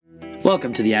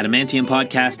Welcome to the Adamantium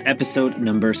Podcast, episode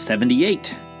number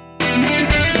 78.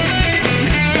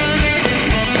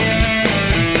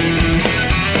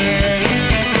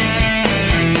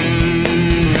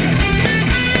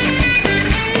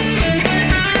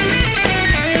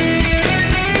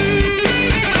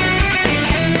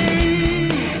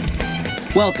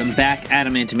 Welcome back,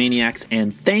 Adamantimaniacs,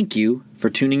 and thank you for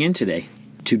tuning in today.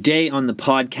 Today on the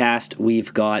podcast,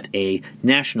 we've got a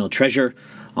national treasure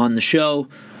on the show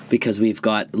because we've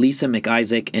got Lisa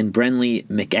McIsaac and Brenly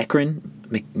McEachran.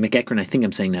 McEachran, I think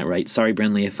I'm saying that right. Sorry,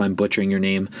 Brenly, if I'm butchering your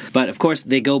name. But, of course,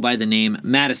 they go by the name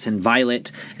Madison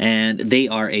Violet, and they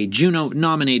are a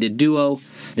Juno-nominated duo.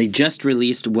 They just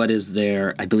released what is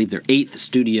their 8th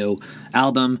studio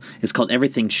album. It's called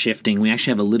Everything's Shifting. We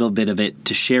actually have a little bit of it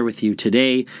to share with you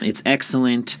today. It's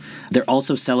excellent. They're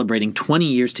also celebrating 20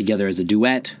 years together as a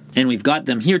duet. And we've got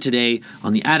them here today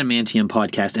on the Adamantium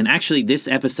Podcast. And actually, this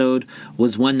episode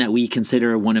was one that we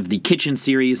consider one of the kitchen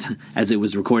series, as it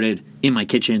was recorded in my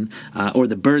kitchen, or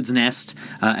the bird's nest,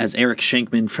 as Eric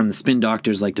Schenkman from the Spin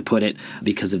Doctors like to put it,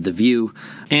 because of the view.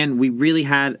 And we really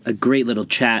had a great little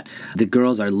chat. The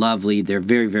girls are lovely. They're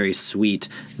very, very sweet,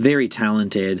 very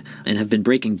talented, and have been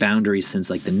breaking boundaries since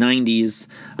like the 90s.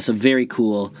 So very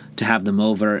cool to have them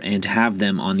over and to have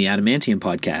them on the Adamantium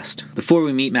Podcast. Before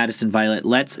we meet Madison Violet,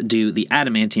 let's do the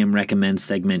Adamantium Recommend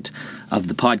segment of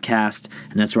the podcast,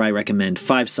 and that's where I recommend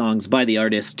 5 songs by the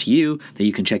artist to you that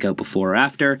you can check out before or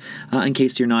after, in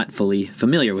case you're not fully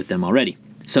familiar with them already.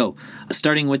 So,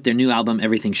 starting with their new album,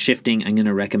 Everything's Shifting, I'm going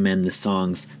to recommend the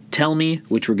songs Tell Me,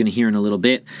 which we're going to hear in a little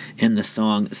bit, and the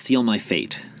song Seal My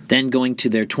Fate. Then going to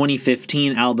their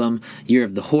 2015 album, Year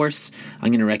of the Horse,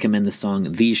 I'm going to recommend the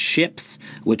song These Ships,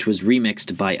 which was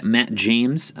remixed by Matt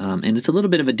James, and it's a little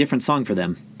bit of a different song for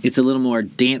them. It's a little more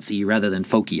dancey rather than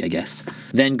folky, I guess.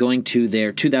 Then going to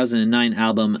their 2009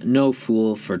 album, No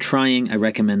Fool for Trying, I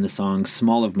recommend the song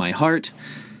Small of My Heart.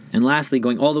 And lastly,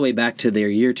 going all the way back to their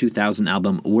year 2000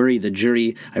 album, Worry the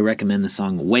Jury, I recommend the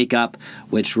song Wake Up,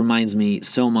 which reminds me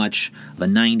so much of a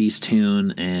 90s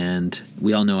tune, and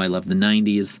we all know I love the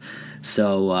 90s,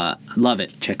 so love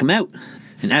it. Check them out.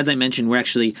 And as I mentioned, we're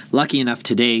actually lucky enough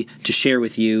today to share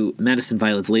with you Madison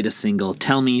Violet's latest single,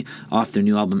 Tell Me, off their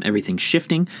new album, Everything's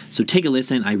Shifting. So take a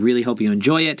listen. I really hope you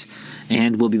enjoy it,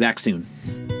 and we'll be back soon.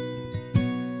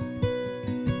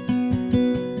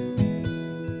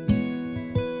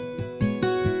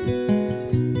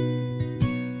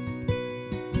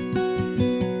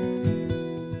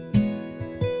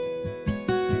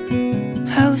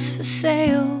 House for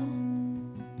sale,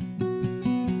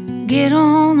 get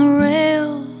on the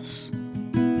rails,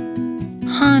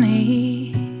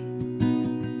 honey,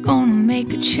 gonna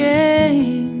make a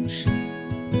change.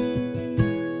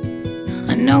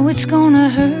 I know it's gonna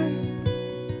hurt,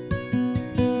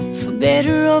 for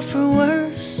better or for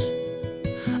worse.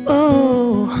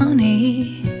 Oh,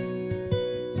 honey,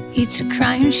 it's a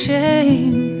crying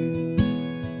shame.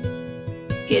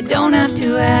 You don't have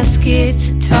to ask,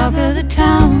 it's the talk of the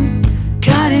town.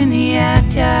 Caught in the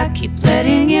act, I keep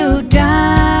letting you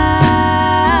down.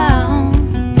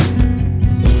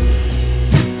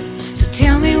 So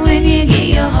tell me when you get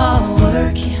your heart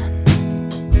working.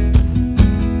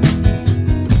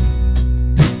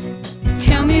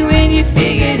 Tell me when you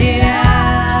figured it out.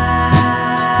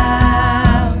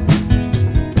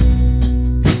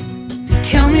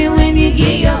 Tell me when you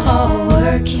get your heart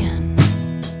working.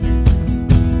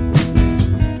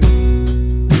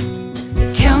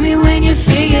 When you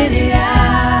figured it out.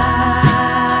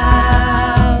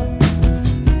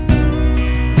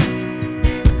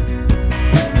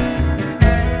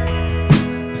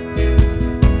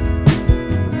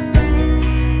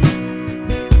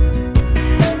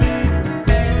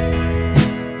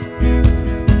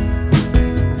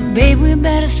 Babe, we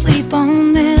better sleep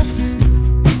on this,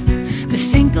 'cause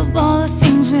think of all the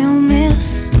things we'll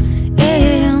miss.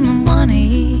 And the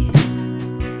money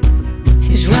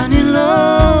is running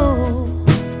low.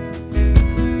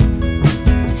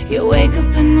 You wake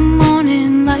up in the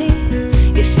morning light.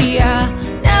 You see, I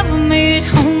never made it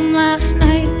home last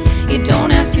night. You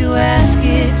don't have to ask,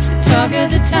 it's the talk of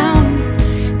the town.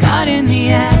 Caught in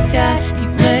the act, I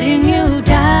keep letting you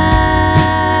down.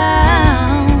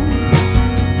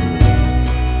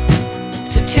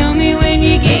 So tell me when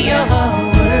you get your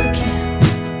heart working.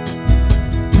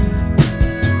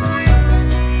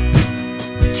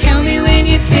 Tell me when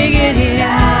you figured it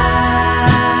out.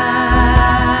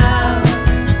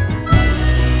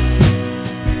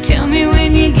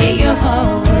 Get your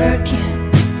heart working.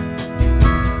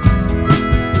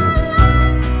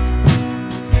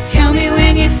 Tell me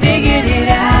when you figured it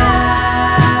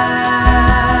out.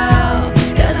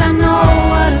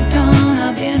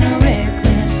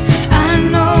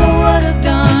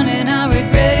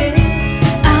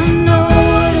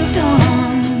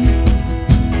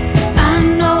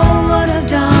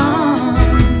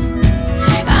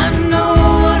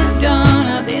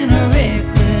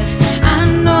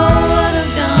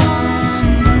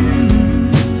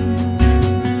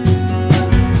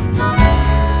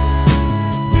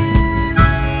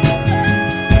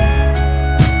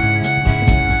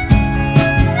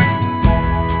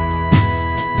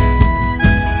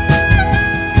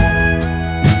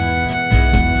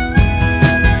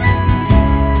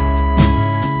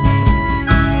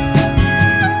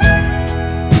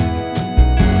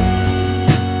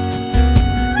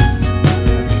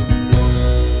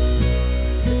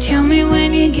 Tell me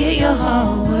when you get your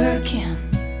heart working.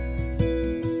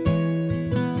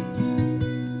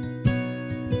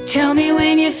 Tell me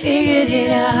when you figured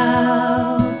it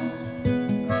out.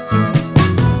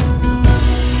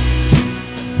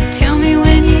 Tell me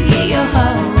when you get your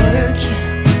heart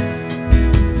working.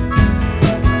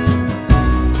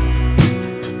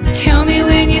 Tell me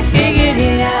when you figured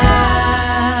it out.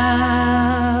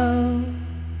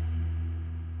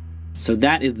 So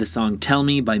that is the song Tell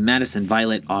Me by Madison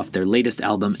Violet off their latest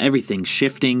album, Everything's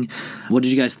Shifting. What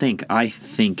did you guys think? I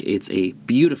think it's a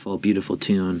beautiful, beautiful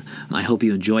tune. I hope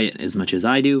you enjoy it as much as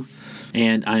I do.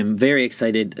 And I'm very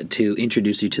excited to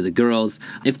introduce you to the girls.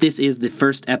 If this is the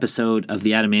first episode of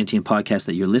the Adamantium Podcast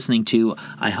that you're listening to,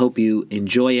 I hope you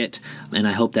enjoy it, and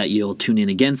I hope that you'll tune in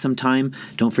again sometime.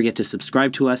 Don't forget to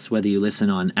subscribe to us, whether you listen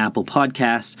on Apple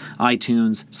Podcasts,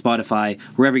 iTunes, Spotify,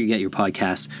 wherever you get your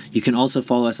podcasts. You can also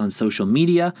follow us on social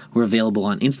media. We're available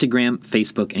on Instagram,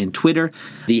 Facebook, and Twitter.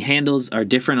 The handles are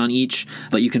different on each,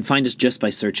 but you can find us just by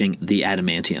searching The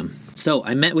Adamantium. So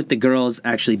I met with the girls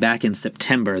actually back in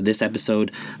September. This episode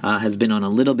has been on a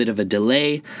little bit of a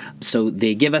delay. So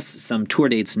they give us some tour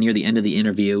dates near the end of the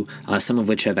interview, some of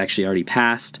which have actually already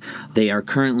passed. They are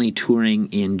currently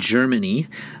touring in Germany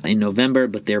in November,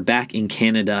 but they're back in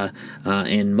Canada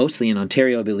and mostly in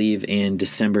Ontario, I believe, in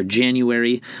December,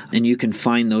 January. And you can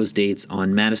find those dates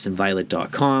on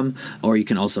madisonviolet.com, or you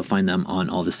can also find them on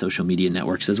all the social media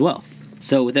networks as well.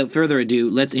 So without further ado,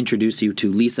 let's introduce you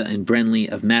to Lisa and Brenly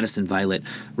of Madison Violet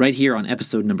right here on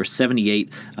episode number 78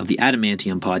 of the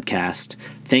Adamantium Podcast.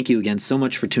 Thank you again so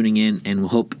much for tuning in, and we'll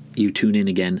hope you tune in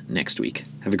again next week.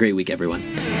 Have a great week, everyone.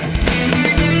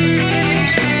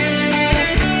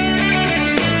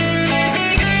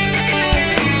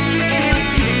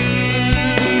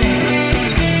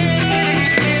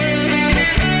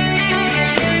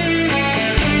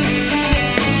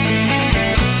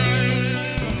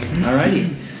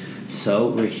 Alrighty, so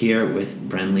we're here with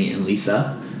Brenly and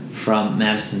Lisa from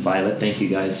Madison Violet. Thank you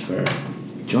guys for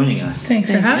joining us. Thanks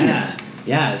for having us.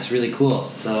 Yeah, it's really cool.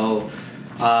 So,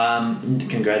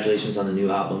 congratulations on the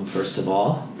new album, first of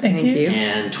all. Thank you.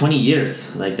 And 20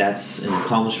 years, like that's an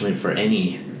accomplishment for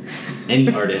any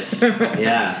artist.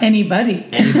 Yeah. Anybody.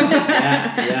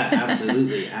 Yeah,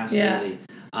 absolutely. Yeah.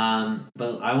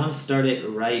 But I want to start it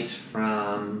right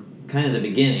from kind of the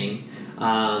beginning.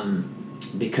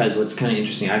 Because what's kind of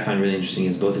interesting, I find really interesting,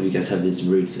 is both of you guys have these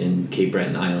roots in Cape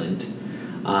Breton Island,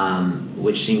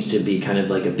 which seems to be kind of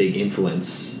like a big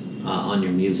influence on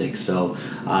your music. So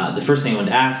the first thing I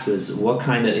wanted to ask was,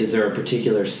 is there a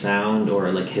particular sound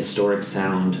or like historic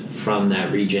sound from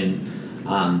that region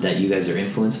that you guys are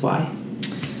influenced by?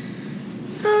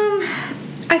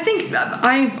 I think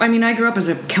I grew up as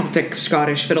a Celtic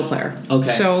Scottish fiddle player.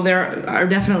 Okay. So there are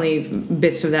definitely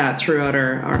bits of that throughout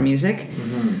our music.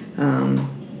 Mm-hmm.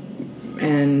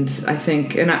 And I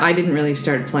think, I didn't really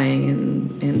start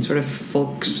playing in sort of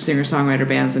folk singer-songwriter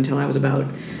bands until I was about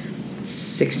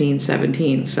 16,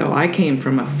 17. So I came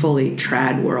from a fully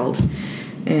trad world.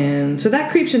 And so that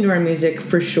creeps into our music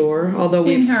for sure. Although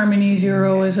in harmonies, you're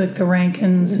always like the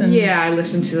Rankins. And yeah, I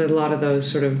listened to a lot of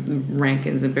those sort of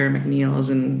Rankins and Barry McNeils,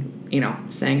 and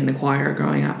sang in the choir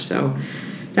growing up. So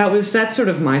that's sort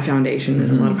of my foundation.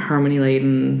 Is a lot of harmony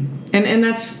laden, and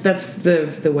that's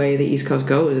the way the East Coast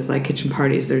goes. Is like kitchen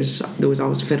parties. There was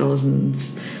always fiddles,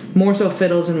 and more so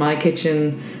fiddles in my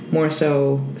kitchen, more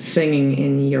so singing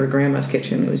in your grandma's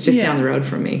kitchen. It was just down the road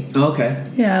from me. Oh, okay.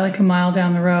 Yeah, like a mile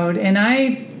down the road. And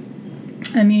I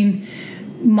mean,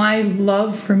 my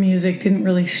love for music didn't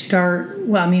really start.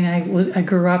 Well, I mean, I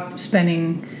grew up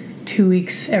spending 2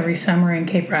 weeks every summer in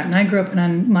Cape Breton. I grew up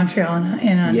in Montreal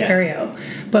in Ontario,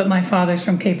 but my father's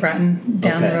from Cape Breton,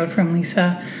 down the road from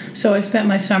Lisa. So I spent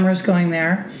my summers going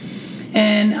there,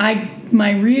 and I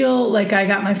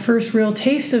got my first real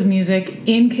taste of music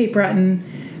in Cape Breton,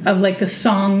 of like the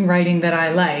songwriting that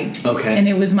I liked. Okay. And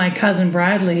it was my cousin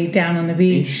Bradley down on the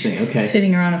beach,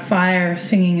 sitting around a fire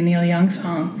singing a Neil Young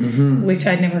song, which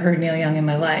I'd never heard Neil Young in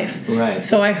my life. Right.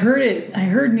 So I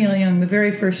heard Neil Young the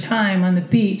very first time on the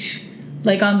beach,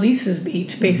 like on Lisa's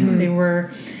beach, basically.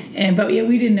 But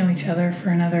we didn't know each other for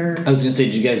another. I was gonna say,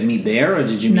 did you guys meet there or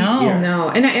did you meet here? No.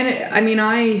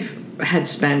 I had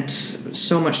spent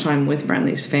so much time with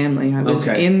Brenly's family. I was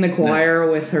in the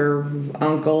choir with her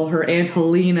uncle. Her Aunt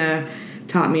Helena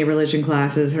taught me religion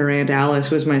classes. Her Aunt Alice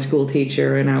was my school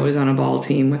teacher, and I was on a ball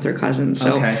team with her cousins.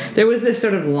 So there was this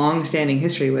sort of long-standing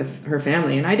history with her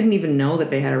family, and I didn't even know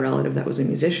that they had a relative that was a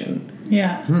musician.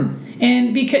 Yeah.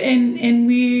 And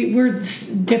we were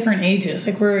different ages.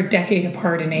 Like we're a decade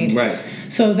apart in ages. Right.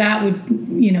 So that would,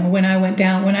 when I went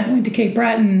to Cape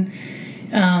Breton,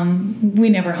 we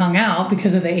never hung out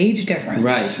because of the age difference.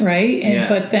 Right? And, Yeah.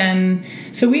 But then,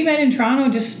 so we met in Toronto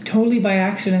just totally by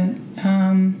accident.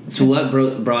 So what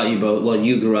brought you both? Well,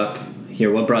 you grew up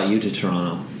here. What brought you to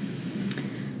Toronto?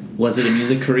 Was it a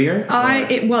music career?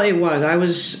 It was. I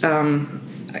was.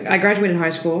 I graduated high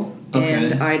school,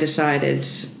 and I decided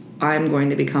I'm going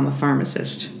to become a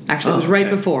pharmacist. Actually, it was right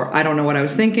before. I don't know what I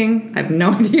was thinking. I have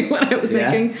no idea what I was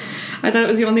thinking. I thought it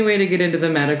was the only way to get into the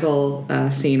medical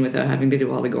scene without having to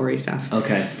do all the gory stuff.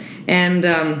 Okay. And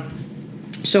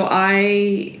so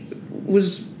I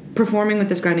was performing with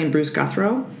this guy named Bruce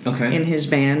Guthrow in his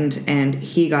band, and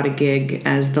he got a gig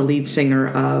as the lead singer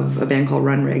of a band called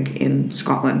Runrig in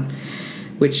Scotland,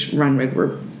 which Runrig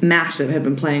were massive, had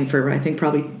been playing for, I think,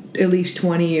 probably at least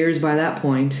 20 years by that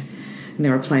point. And they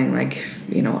were playing, like,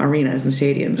 arenas and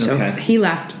stadiums. So he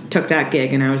left, took that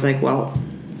gig, and I was like, well,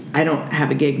 I don't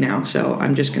have a gig now, so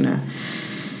I'm just going to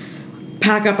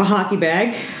pack up a hockey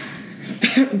bag.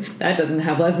 That doesn't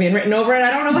have lesbian written over it.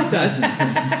 I don't know what does.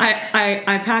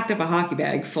 I packed up a hockey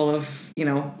bag full of,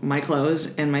 my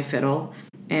clothes and my fiddle,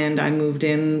 and I moved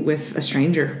in with a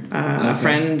stranger. A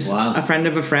friend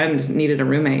of a friend needed a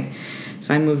roommate.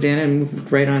 So I moved in and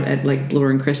moved right on at, like, Bloor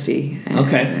and Christie.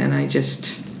 And I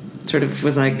just sort of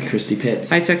was like... Christie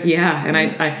Pitts. I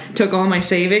took all my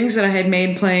savings that I had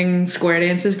made playing square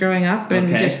dances growing up and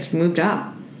just moved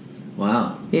up.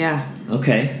 Wow. Yeah.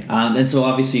 Okay. And so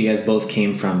obviously you guys both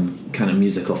came from kind of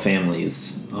musical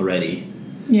families already.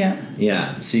 Yeah.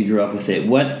 Yeah. So you grew up with it.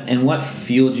 What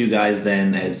fueled you guys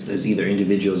then as either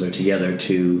individuals or together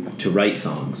to write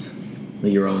songs,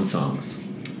 your own songs?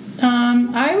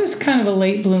 I was kind of a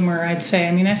late bloomer, I'd say.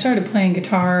 I mean, I started playing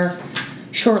guitar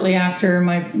shortly after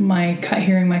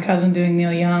hearing my cousin doing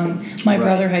Neil Young. My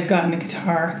brother had gotten a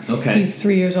guitar. Okay. He's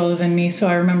 3 years older than me, so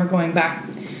I remember going back,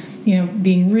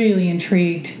 being really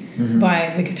intrigued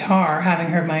by the guitar, having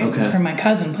heard my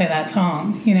cousin play that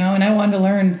song, and I wanted to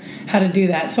learn how to do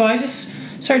that. So I just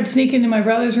started sneaking into my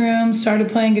brother's room, started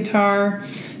playing guitar,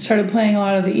 started playing a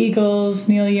lot of the Eagles,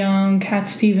 Neil Young, Cat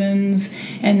Stevens,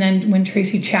 and then when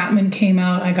Tracy Chapman came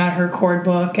out, I got her chord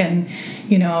book, and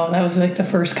that was like the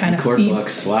first kind of chord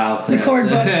books. Wow, the chord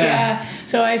books, yeah.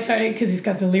 So I started, because he's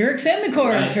got the lyrics and the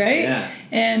chords, right? Yeah.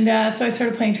 And so I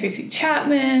started playing Tracy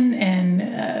Chapman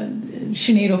and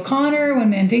Sinead O'Connor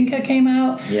when Mandinka came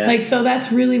out. Yeah. So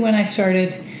that's really when I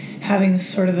started having this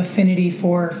sort of affinity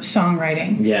for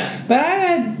songwriting. Yeah. But I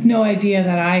had no idea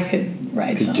that I could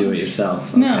write songs. Do it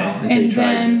yourself. Okay. No. Until you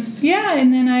tried.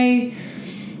 And then I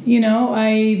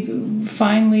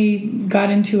finally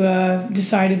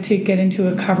decided to get into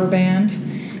a cover band.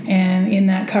 And in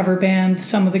that cover band,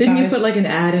 some of the guys... Didn't you put like an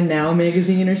ad in Now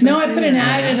magazine or something? No, I put an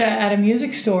ad at a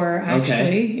music store, actually.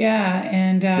 Okay. Yeah,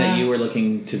 and... that you were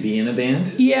looking to be in a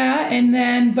band? Yeah, and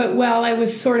then, but while I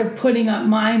was sort of putting up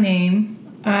my name,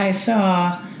 I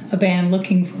saw a band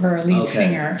looking for a lead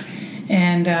singer.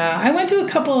 And I went to a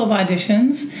couple of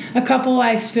auditions. A couple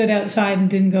I stood outside and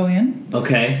didn't go in.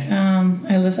 Okay.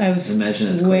 I was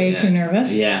just way too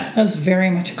nervous. Yeah. I was very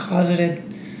much a closeted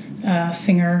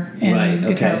singer and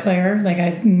guitar player. Like,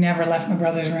 I've never left my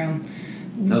brother's room.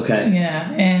 Okay.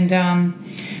 Yeah, and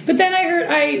but then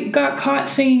I got caught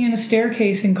singing in a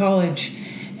staircase in college,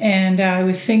 and I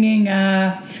was singing.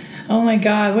 Oh my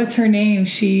God, what's her name?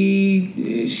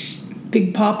 She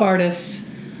big pop artist.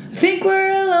 I think we're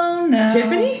alone now.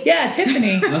 Tiffany? Yeah,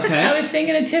 Tiffany. Okay. I was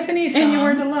singing a Tiffany song. And you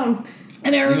weren't alone.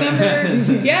 And I remember,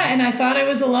 and I thought I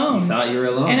was alone. You thought you were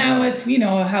alone. And I was,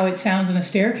 how it sounds in a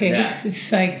staircase. Yeah.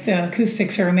 It's like the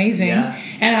acoustics are amazing. Yeah.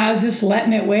 And I was just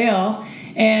letting it wail.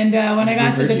 And when I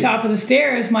got to the top of the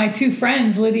stairs, my two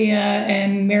friends, Lydia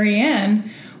and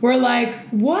Marianne, were like,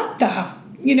 what the?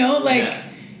 Who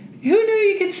knew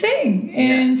you could sing?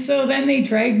 And so then they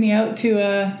dragged me out to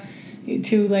a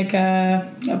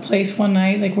place one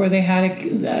night, like where they had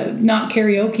a not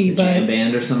karaoke, but jam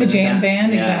band or something. A jam like that.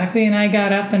 band, exactly. And I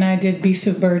got up and I did "Beast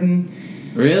of Burden"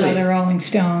 by the Rolling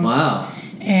Stones. Wow.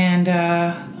 And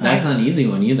that's not an easy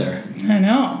one either. I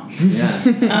know. Yeah.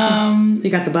 You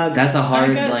got the bug. That's a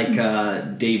hard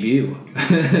debut.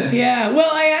 Yeah. Well,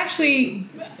 I actually,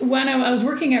 when I was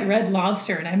working at Red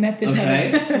Lobster, and I met this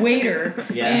waiter,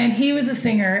 and he was a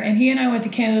singer, and he and I went to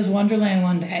Canada's Wonderland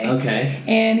one day. Okay.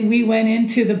 And we went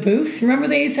into the booth. Remember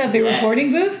they used to have the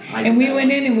recording booth? And we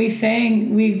went in and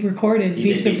we recorded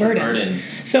Beast of Burden.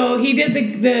 So he did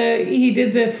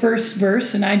the first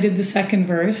verse and I did the second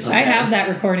verse. Okay. I have that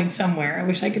recording somewhere. I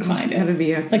wish I could find it. That would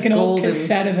be like an old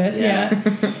cassette of it. Yeah.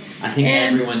 I think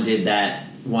everyone did that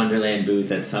Wonderland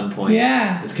booth at some point.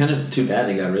 Yeah. It's kind of too bad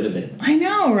they got rid of it. I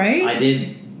know, right? I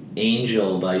did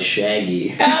Angel by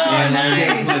Shaggy. Oh, And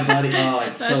nice. my buddy,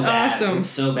 it's so bad. awesome. It's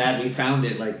so bad. We found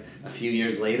it like a few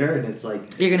years later, and it's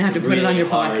like You're gonna have it's to put it on your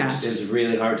hard. podcast. It's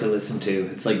really hard to listen to.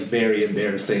 It's like very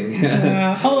embarrassing.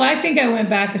 I think I went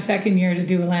back a second year to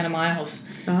do Alana Miles.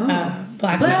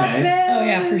 Black Okay. Velvet. Oh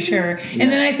yeah, for sure.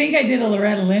 And then I think I did a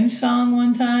Loretta Lynch song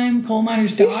one time, Coal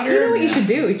Miner's Daughter. You know what you should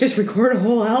do? You just record a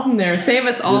whole album there. Save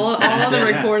us all That's the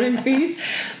it. recording fees.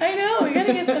 I know, we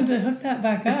gotta get them to hook that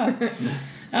back up.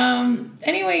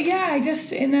 Anyway, yeah, I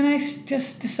just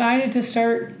decided to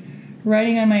start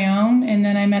writing on my own, and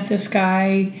then I met this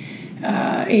guy,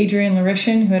 Adrian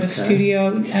Larishan, who had a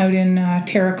studio out in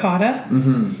Terracotta,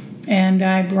 and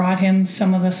I brought him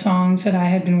some of the songs that I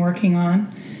had been working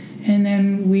on, and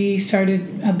then we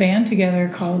started a band together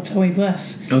called Zoe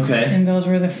Bliss. Okay. And those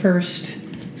were the first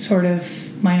sort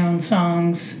of my own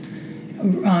songs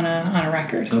on a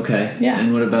record. Okay. Yeah.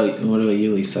 And what about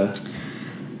you, Lisa?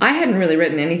 I hadn't really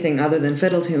written anything other than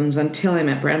fiddle tunes until I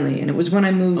met Brenly, and it was when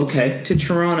I moved to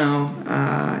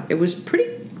Toronto. It was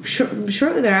pretty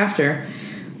shortly thereafter.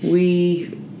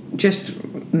 We just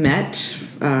met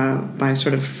by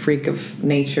sort of freak of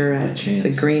nature at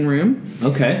the Green Room.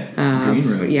 Okay. Green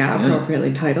Room. Yeah,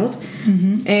 appropriately titled.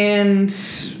 And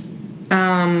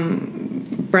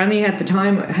Brenly at the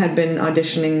time had been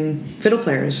auditioning fiddle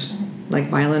players, like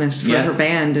violinists for her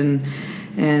band,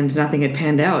 and nothing had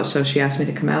panned out, so she asked me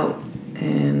to come out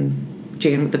and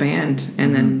jam with the band,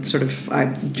 and then sort of I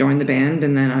joined the band,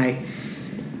 and then I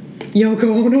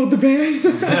Yoko Ono the band.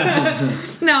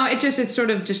 No, it sort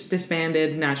of just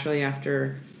disbanded naturally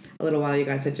after a little while. You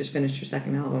guys had just finished your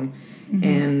second album,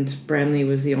 and Brenly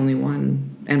was the only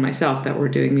one, and myself, that were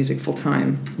doing music full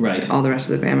time. Right. All the rest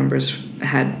of the band members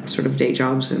had sort of day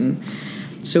jobs, and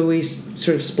so we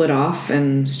sort of split off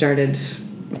and started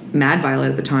Mad Violet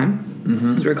at the time.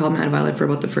 We were called Mad Violet for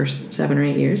about the first 7 or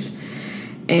 8 years.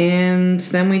 And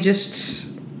then we just,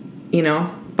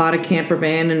 bought a camper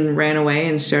van and ran away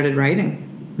and started writing.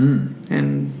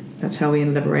 And that's how we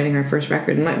ended up writing our first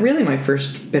record. And my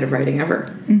first bit of writing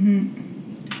ever.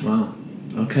 Wow.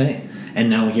 Okay. And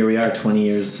now here we are 20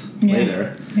 years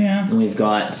later. Yeah. And we've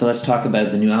got, so let's talk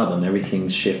about the new album,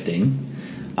 Everything's Shifting.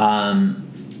 And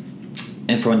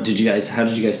for how did you guys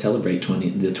celebrate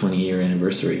the 20-year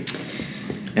anniversary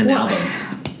and the album?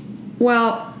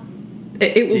 Well,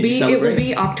 it will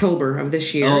be October of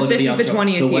this year. Oh, this is the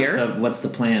 20th year. So what's the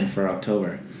plan for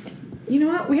October? You know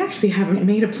what? We actually haven't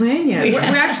made a plan yet. We're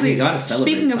actually, You gotta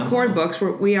celebrate speaking of somehow. chord books,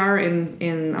 we are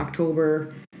in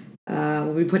October.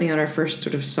 We'll be putting out our first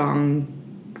sort of song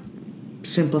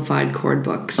simplified chord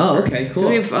books. Oh, okay, cool.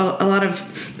 We have a lot of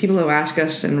people who ask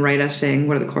us and write us saying,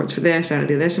 what are the chords for this, how to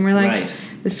do this, and we're like,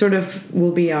 this sort of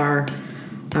will be our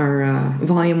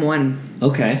volume 1.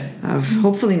 Okay. Of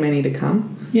hopefully many to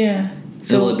come. Yeah.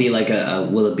 So will it be like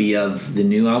will it be of the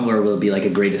new album, or will it be like a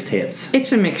greatest hits?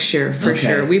 It's a mixture for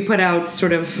sure. We put out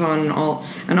sort of on all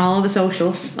of the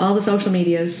socials, all the social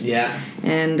medias. Yeah.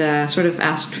 And sort of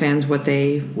asked fans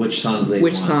which songs they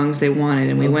wanted,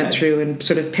 and we went through and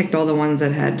sort of picked all the ones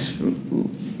that had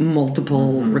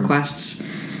multiple requests.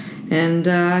 And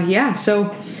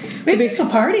so we have to have a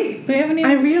party. We haven't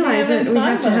even. I realize that we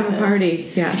have to have a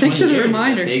party. Yeah, thanks for the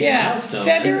reminder.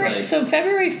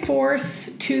 February 4th,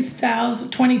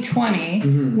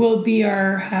 2020 will be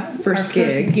our first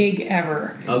gig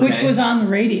ever, which was on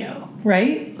the radio,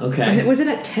 right? Okay. Was it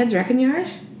at Ted's Wrecking Yard?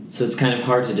 So it's kind of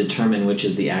hard to determine which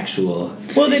is the actual.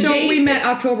 Well, we met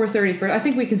October 31st. I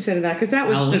think we consider that because that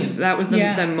was the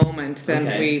moment.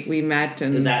 Then we met.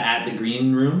 And is that at the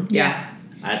Green Room? Yeah.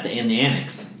 In the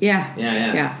annex. Yeah.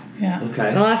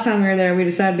 Okay. The last time we were there, we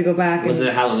decided to go back. Was it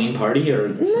a Halloween party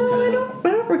or some kind of? I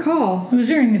don't recall. It was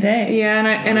during the day.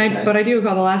 Yeah, but I do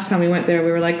recall the last time we went there,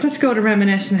 we were like, let's go to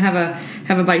reminisce and have a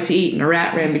bite to eat, and a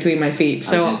rat ran between my feet.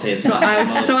 So I was gonna say it's not the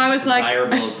most I was like,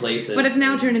 desirable of places. But it's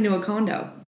now turned into a condo.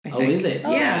 I think. Is it?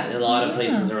 Yeah. A lot of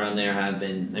places around there have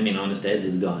been. I mean, Honest Ed's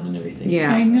is gone and everything.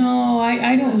 Yeah. I know.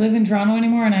 I don't live in Toronto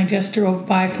anymore, and I just drove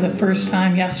by for the first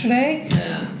time yesterday.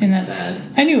 Yeah. And that's sad.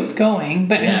 I knew it was going,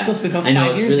 but it was supposed to go 5 years ago. I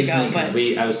know, it's really funny because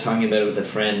I was talking about it with a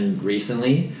friend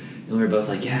recently, and we were both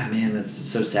like, yeah, man, it's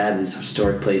so sad, these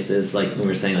historic places, like we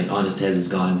were saying, like Honest Ed's is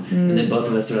gone. And then both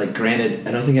of us are like, granted,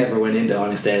 I don't think I ever went into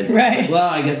Honest Ed's. Right. Like, well,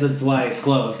 I guess that's why it's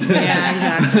closed. Yeah,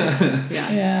 exactly.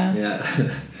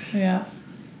 Yeah.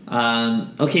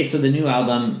 Okay, so the new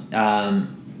album,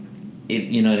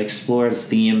 it explores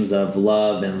themes of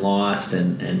love and lost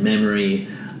and memory.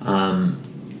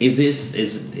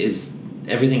 Is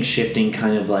Everything Shifting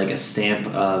kind of like a stamp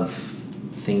of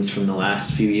things from the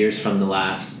last few years, since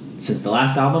the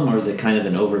last album, or is it kind of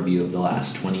an overview of the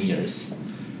last 20 years?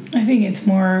 I think it's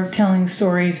more telling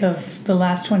stories of the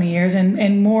last 20 years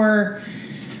and more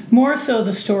so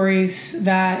the stories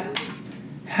that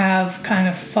have kind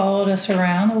of followed us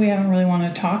around that we haven't really want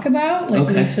to talk about. Like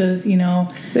Lisa's,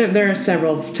 There are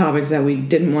several topics that we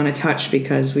didn't want to touch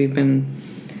because we've been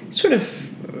sort of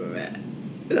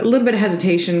a little bit of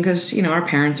hesitation because, our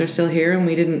parents are still here and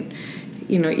we didn't,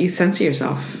 you censor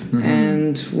yourself. Mm-hmm.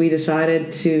 And we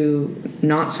decided to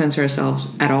not censor ourselves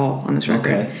at all on this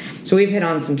record. Okay. So we've hit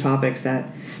on some topics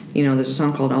that, there's a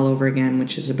song called All Over Again,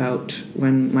 which is about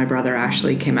when my brother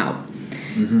Ashley came out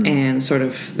and sort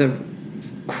of the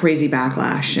crazy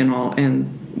backlash and all, and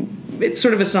it's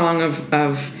sort of a song of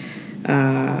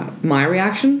my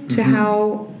reaction to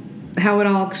how it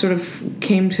all sort of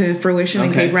came to fruition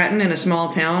in Cape Breton, in a small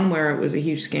town where it was a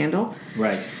huge scandal.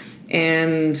 Right.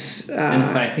 And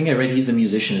I think I read he's a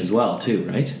musician as well too,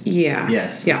 right? Yeah.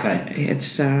 Yes. Yeah. Okay.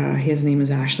 It's his name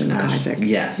is Ashley McIsaac.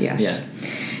 Yes. Yes. Yeah.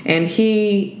 And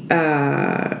he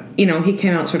he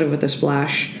came out sort of with a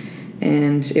splash,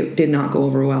 and it did not go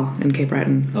over well in Cape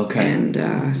Breton. Okay. And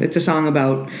it's a song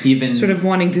about even sort of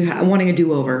wanting a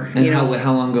do-over. And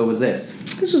how long ago was this?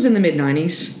 This was in the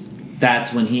mid-90s.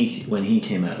 That's when he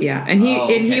came out. Yeah, and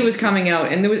he was coming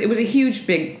out, and it was a huge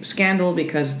big scandal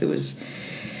because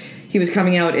he was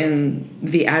coming out in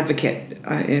The Advocate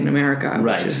in America,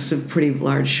 right, which is a pretty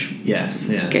large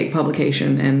gay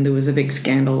publication, and there was a big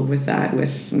scandal with that,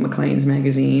 with Maclean's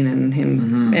magazine and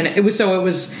him, and it was there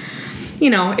was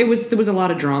a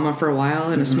lot of drama for a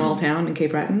while in a small town in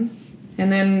Cape Breton,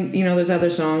 and then there's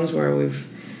other songs where we've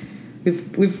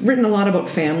written a lot about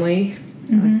family.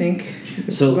 I think.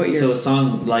 So a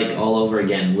song like All Over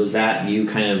Again, was that you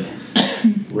kind of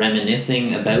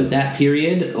reminiscing about that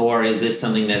period, or is this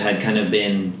something that had kind of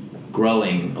been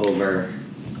growing over?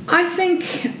 I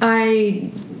think I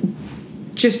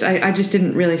just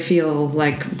didn't really feel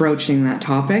like broaching that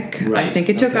topic. Right. I think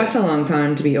it took us a long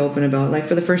time to be open about, like,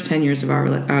 for the first 10 years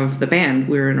of the band,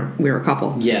 we were a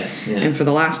couple. Yes. Yeah. And for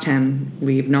the last 10,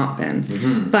 we've not been.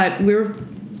 Mm-hmm. But we were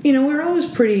always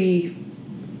pretty,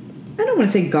 I don't want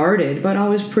to say guarded, but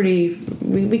always pretty,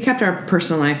 we kept our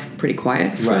personal life pretty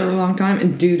quiet for a long time,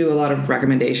 and due to a lot of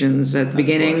recommendations at the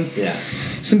beginning,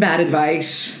 some bad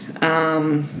advice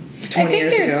 20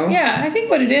 years ago. Yeah, I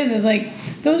think what it is like,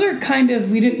 those are kind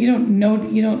of, you don't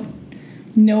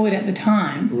know it at the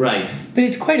time. Right. But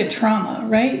it's quite a trauma,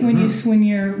 right? When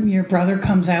your brother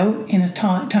comes out in a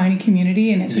tiny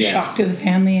community, and it's a shock to the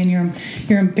family, and you're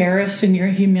embarrassed and you're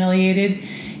humiliated.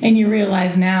 And you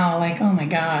realize now, like, oh my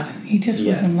God, he just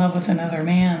was in love with another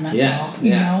man. That's all.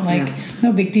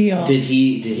 No big deal. Did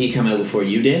he come out before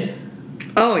you did?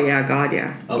 Oh yeah, God,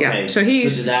 yeah. Okay. Yeah. So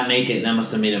did that make it? That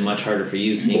must have made it much harder for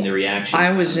you seeing the reaction.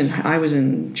 I was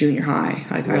in junior high.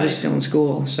 I was still in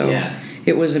school, so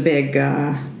it was a big.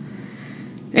 And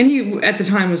he at the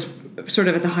time was sort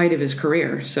of at the height of his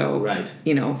career. So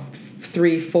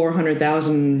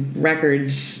 300,000-400,000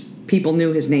 records. People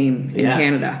knew his name in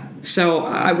Canada. So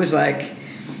I was like,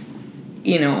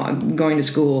 going to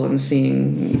school and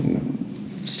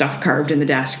seeing stuff carved in the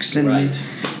desks, and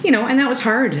and that was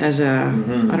hard as a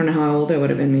I don't know how old I would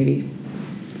have been, maybe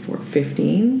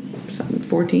 14,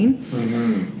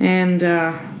 and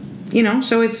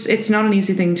so it's not an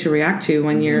easy thing to react to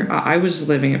when you're. I was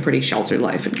living a pretty sheltered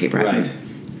life in Cape Breton.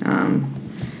 Right.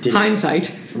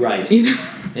 Hindsight. Right.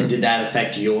 And did that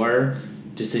affect your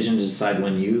decision to decide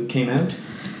when you came out?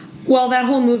 Well, that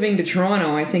whole moving to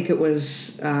Toronto, I think it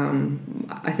was,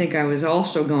 I think I was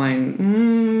also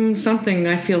going,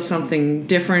 I feel something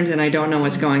different, and I don't know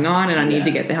what's going on, and I need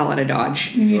to get the hell out of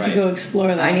Dodge. You need to go explore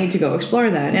that. I need to go explore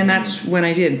that. And that's when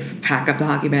I did pack up the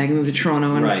hockey bag and move to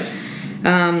Toronto. And,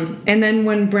 and then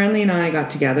when Brandley and I got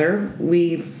together,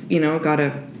 we, got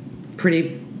a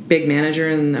pretty big manager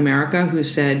in America who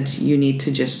said, you need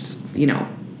to just,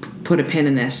 put a pin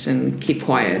in this and keep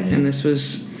quiet. And this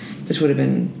would have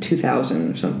been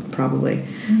 2000 or something, probably.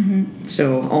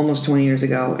 So almost 20 years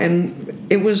ago. And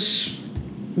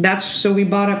so we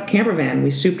bought a camper van,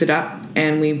 we souped it up,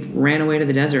 and we ran away to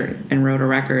the desert and wrote a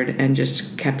record and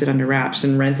just kept it under wraps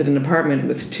and rented an apartment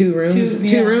with two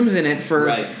rooms in it for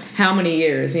how many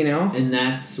years, And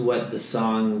that's what the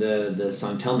song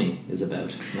Tell Me is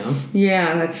about, no?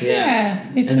 Yeah, that's...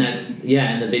 and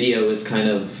the video is kind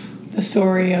of... The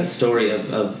story of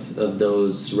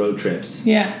those road trips.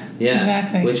 Yeah,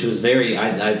 exactly. Which was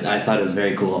I thought it was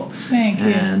very cool. Thank you.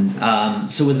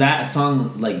 And so was that a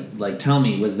song like Tell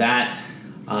Me? Was that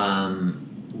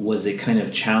was it kind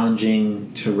of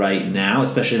challenging to write now,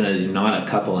 especially that you're not a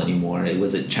couple anymore?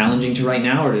 Was it challenging to write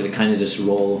now, or did it kind of just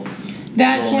roll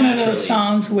That's roll one of naturally. those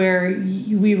songs where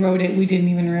we wrote it, we didn't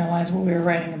even realize what we were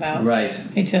writing about. Right.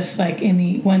 It just like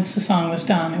once the song was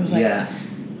done, it was like, Yeah.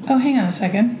 oh, hang on a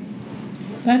second.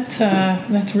 That's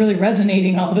really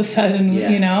resonating all of a sudden,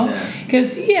 Yes, you know? yeah.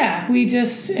 Because, we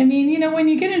just, when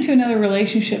you get into another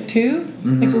relationship too,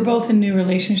 like we're both in new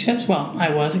relationships. Well,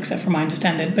 I was, except for mine just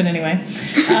ended. But anyway.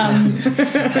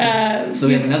 So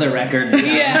we have another record.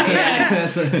 Yeah.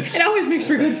 It always makes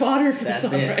for good fodder for That's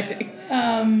it.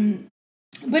 songwriting.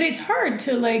 But it's hard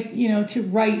to to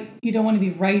write. You don't want to be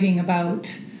writing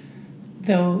about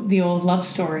the old love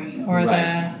story or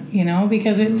Right.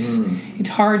 because it's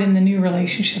hard in the new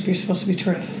relationship. You're supposed to be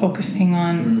sort of focusing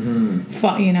on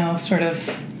sort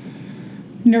of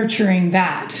nurturing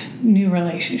that new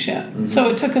relationship. So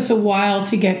it took us a while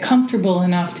to get comfortable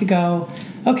enough to go,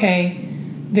 okay,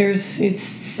 it's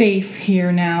safe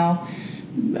here now.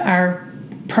 Our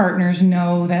partners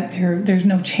know that there's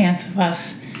no chance of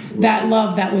us. That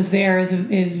love that was there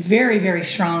is very, very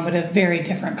strong, but a very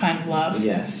different kind of love.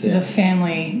 Yes, It's yeah. a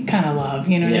family kind of love,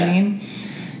 you know what Yeah. I mean?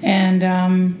 And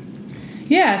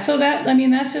so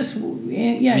that's just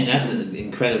That's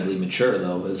incredibly mature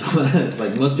though. It's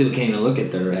like most people can't even look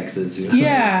at their exes.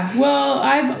 Yeah, well,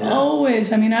 I've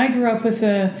always, I grew up with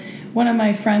one of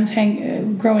my friends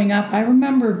growing up. I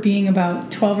remember being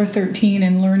about 12 or 13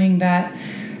 and learning that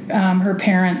her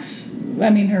parents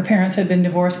had been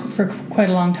divorced for quite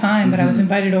a long time, but I was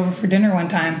invited over for dinner one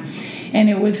time, and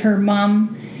it was her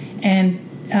mom and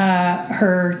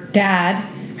her dad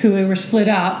who were split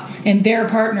up, and their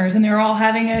partners, and they were all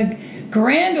having a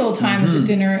grand old time at the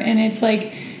dinner, and it's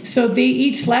like, so they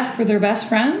each left for their best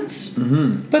friends,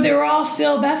 but they were all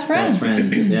still best friends. Best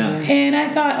friends, yeah. And I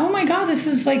thought, oh my God, this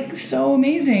is like so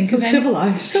amazing. So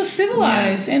civilized. So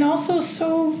civilized, and also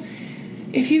so,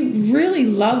 if you really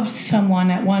loved someone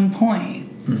at one point,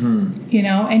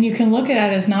 and you can look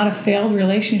at it as not a failed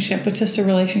relationship, but just a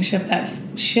relationship that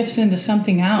shifts into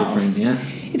something else. Different,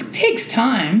 yeah. It takes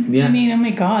time. Yeah. Oh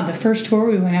my God, the first tour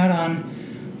we went out on,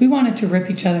 we wanted to rip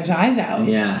each other's eyes out.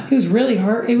 Yeah. It was really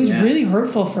hurt. It was really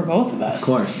hurtful for both of us. Of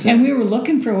course. And we were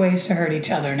looking for ways to hurt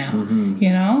each other now,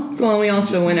 Well, we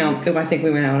also went out, I think we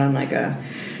went out on like a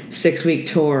 6-week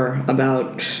tour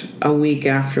about a week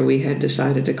after we had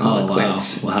decided to call it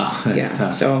quits. Wow, that's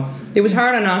tough. So it was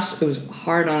hard on us. It was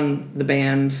hard on the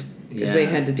band because they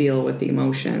had to deal with the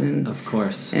emotion. And Of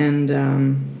course.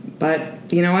 but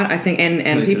you know what? I think and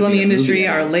But it people could in be the a movie industry,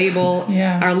 out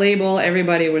of our label,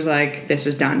 everybody was like, "This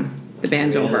is done. The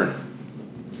band's Really? over."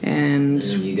 And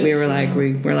then you guys we were said like,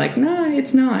 no. we're like, no,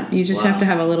 it's not. You just Wow. have to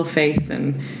have a little faith,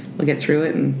 and we'll get through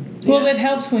it. And Well, it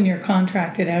helps when you're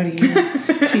contracted out a year.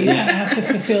 So you kind of have to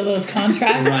fulfill those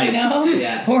contracts, Right.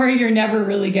 Yeah. Or you're never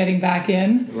really getting back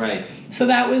in. Right. So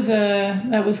that was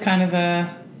kind of a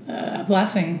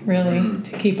blessing, really,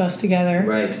 to keep us together.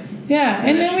 Right. Yeah,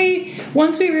 and then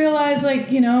once we realized,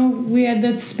 we had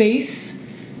that space,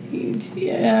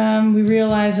 we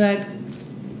realized that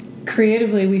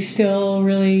creatively we still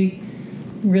really,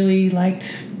 really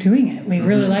liked doing it. We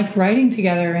really liked writing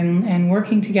together and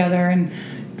working together, and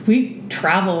we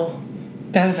travel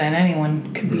better than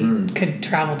anyone could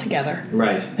travel together.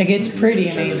 Right. Like, it's pretty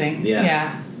Each other. amazing.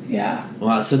 Yeah. Yeah.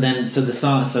 Wow. So the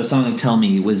song like "Tell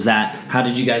Me" was that. How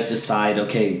did you guys decide?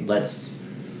 Okay, let's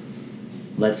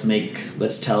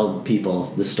tell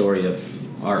people the story of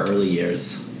our early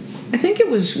years. I think it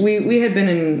was we had been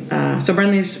in. So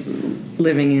Brentley's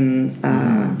living in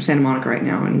Santa Monica right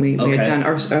now, and we had done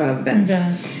our events,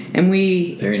 Venice. and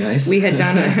we Very nice. We had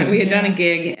done a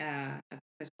gig at a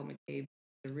place called McCabe,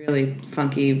 a really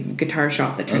funky guitar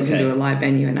shop that turns into a live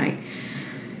venue at night.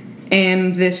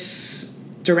 And this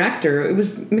director, it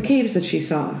was McCabe's that she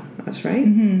saw us, right?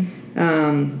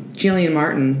 Jillian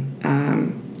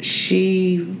Martin,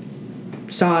 she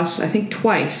saw us, I think,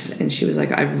 twice, and she was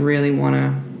like, I really want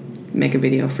to make a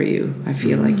video for you. I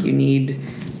feel like you need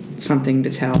something to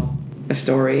tell a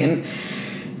story. And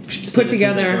So put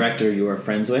together. Is a director you were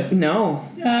friends with? No.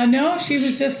 No, she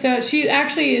was just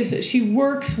she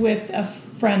works with a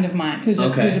friend of mine who's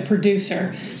a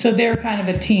producer. So they're kind of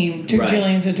a team. Right.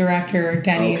 Jillian's a director,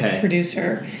 Denny's a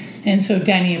producer. And so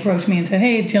Denny approached me and said,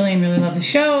 "Hey, Jillian really loved the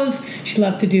shows. She'd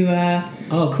love to do a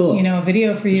cool. a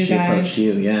video for you she guys." Approached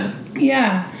you, yeah.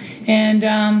 Yeah.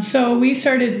 And so we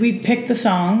picked the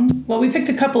song. Well, we picked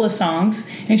a couple of songs,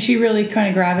 and she really kind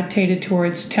of gravitated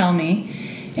towards "Tell Me."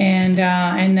 And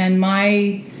then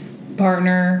my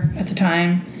partner at the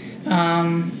time,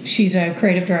 she's a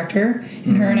creative director,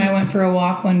 and her and I went for a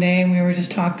walk one day, and we were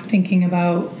just thinking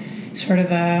about sort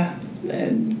of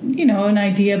an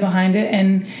idea behind it.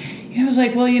 And I was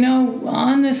like, well,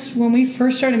 on this, when we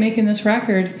first started making this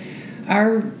record,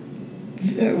 our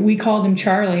we called him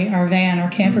Charlie, our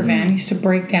camper van used to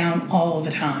break down all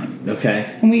the time. Okay.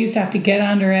 And we used to have to get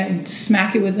under it and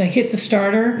smack it hit the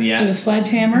starter with a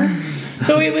sledgehammer.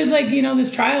 So it was like,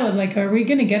 this trial of like, are we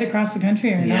going to get across the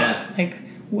country or not? Like,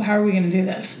 how are we going to do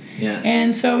this? Yeah.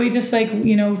 And so we just like,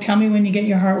 tell me when you get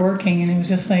your heart working. And it was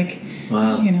just like,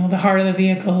 wow. The heart of the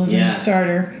vehicle is in the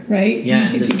starter, right?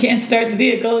 Yeah. If you can't start the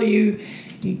vehicle, you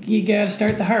got to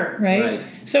start the heart, right?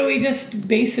 So we just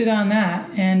based it on that.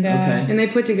 And and they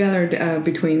put together,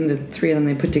 between the three of them,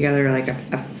 they put together like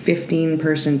a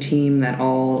 15-person team that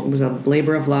all was a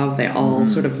labor of love. They all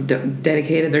sort of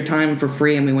dedicated their time for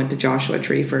free, and we went to Joshua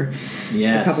Tree for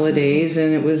a couple of days,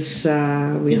 and it was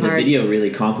the video really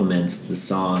complements the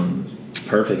song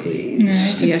perfectly.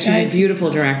 She's a beautiful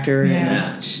director.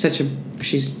 Yeah. And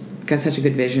she's got such a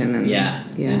good vision. And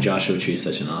and Joshua Tree is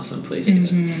such an awesome place to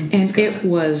and it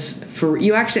was for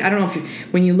you. Actually, I don't know if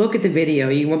when you look at the video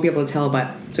you won't be able to tell,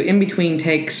 but so in between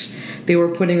takes they were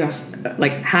putting us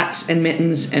like hats and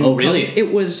mittens and really?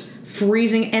 It was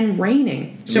freezing and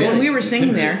raining, so when we were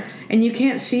singing there, and you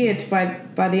can't see it by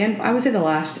the end, I would say the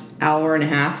last hour and a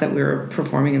half that we were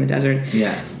performing in the desert,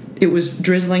 it was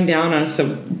drizzling down on us.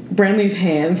 So Brentley's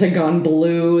hands had gone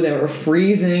blue. They were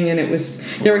freezing, and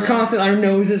they were constant. Our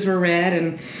noses were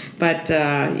red, but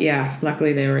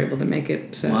luckily they were able to make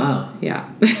it. Wow.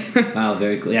 Yeah. Wow,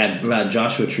 very cool. Yeah,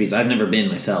 Joshua Trees. I've never been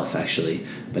myself actually,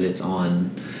 but it's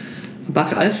on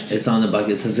bucket list. It's on the bucket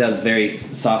list. It has a very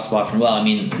soft spot for. Well, I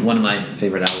mean, one of my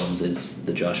favorite albums is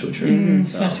the Joshua Tree.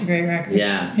 Such a great record.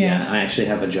 Yeah. I actually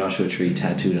have a Joshua Tree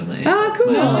tattooed on my ankle. Oh,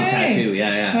 cool. It's my only tattoo.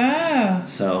 Yeah. Wow.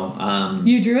 So,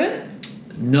 you drew it?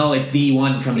 No, it's the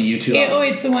one from the YouTube album.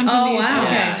 It's the one from the YouTube.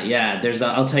 Wow. Yeah. There's.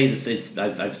 I'll tell you this.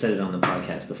 I've said it on the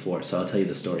podcast before, so I'll tell you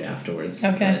the story afterwards.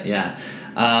 Okay. But,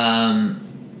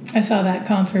 I saw that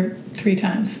concert 3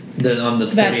 times. On the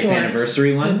 30th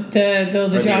anniversary one.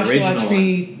 The Joshua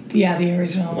Tree. One? Yeah, the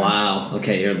original one. Wow.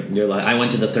 Okay, you're like, I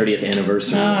went to the 30th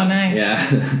anniversary. Oh, one. nice. Yeah,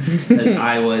 because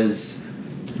I was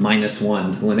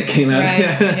 -1 when it came out.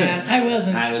 Right. Yeah, I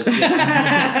wasn't. I was.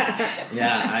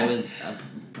 I was.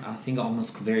 I think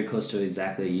almost very close to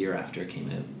exactly a year after it came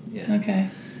out. Yeah. Okay.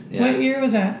 Yeah. What year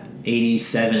was that?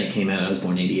 87. It came out. I was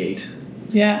born 88.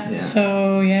 Yeah.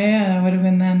 So that would have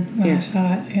been then when I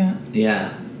saw it. Yeah.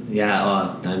 Yeah.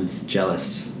 Oh, I'm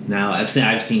jealous. Now I've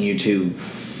seen U2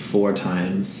 4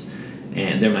 times,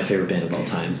 and they're my favorite band of all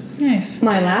time. Nice.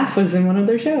 My Laugh was in one of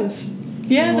their shows.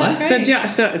 Yeah, what? that's right.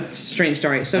 So it's a strange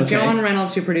story. So John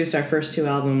Reynolds, who produced our first 2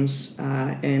 albums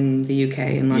in the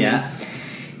UK in London,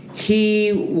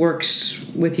 he works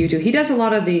with U2. He does a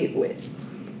lot of the.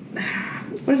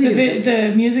 What does he do?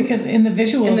 The music in the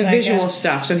visuals. In the visual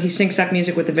stuff. So he syncs up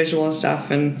music with the visual stuff.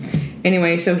 And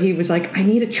anyway, so he was like, I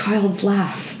need a child's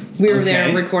laugh. We were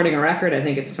there recording a record, I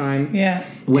think, at the time. Yeah.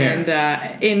 Where? And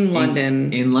in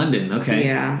London. In London, okay.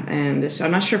 Yeah, and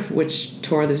I'm not sure which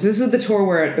tour this is. This is the tour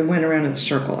where it went around in a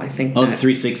circle, I think. Oh, the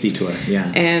 360 tour,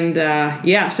 yeah.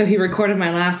 And so he recorded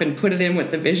my laugh and put it in with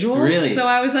the visuals. Really? So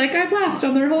I was like, I've laughed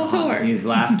on their whole tour. You've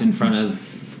laughed in front of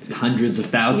hundreds of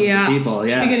thousands of people.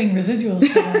 Yeah. Should be getting residuals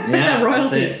for that. Yeah,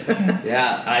 royalties. That's it.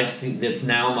 Yeah, I've seen. It's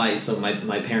now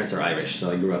my parents are Irish, so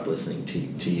I grew up listening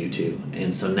to U2,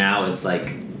 and so now it's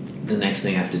like the next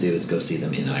thing I have to do is go see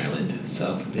them in Ireland.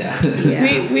 So yeah.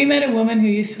 We met a woman who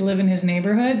used to live in his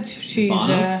neighborhood. She's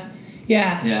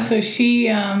So she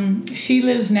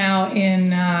lives now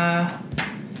in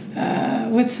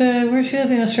where's she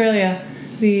live in Australia?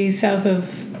 The south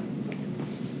of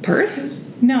Perth?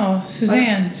 No,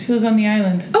 Suzanne. She lives on the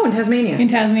island. Oh, in Tasmania. In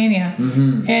Tasmania.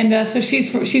 Mm-hmm. And so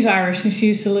she's Irish, and she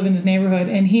used to live in his neighborhood.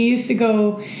 And he used to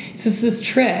go. It's just this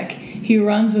trick. He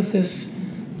runs with this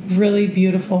really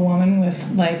beautiful woman with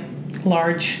like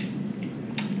large,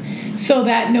 so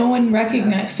that no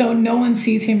one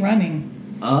sees him running.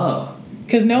 Oh.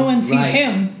 Because no one sees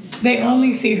him. They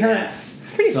only see her. Yes.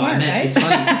 It's pretty smart, right? It's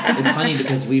funny. It's funny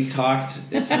because we've talked.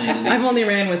 It's funny. I've only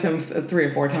ran with him 3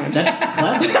 or 4 times. That's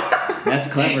clever. That's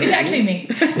clever. It's actually me.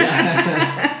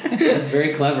 That's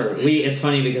very clever. It's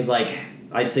funny because like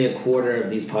I'd say a quarter of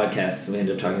these podcasts we end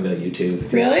up talking about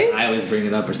U2. Really? I always bring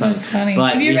it up or something. That's funny.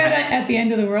 But have you read At the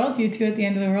End of the World? U2 at the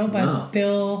End of the World by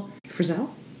Bill Frisell?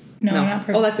 No, not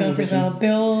Oh, that's Bill Frisell.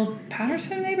 Bill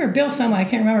Patterson, maybe, or Bill someone. I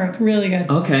can't remember. Really good.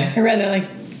 Okay. I read that like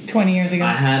 20 years ago.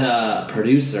 I had a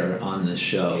producer on this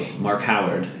show, Mark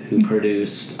Howard, who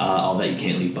produced All That You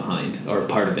Can't Leave Behind, or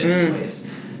part of it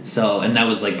anyways. So, and that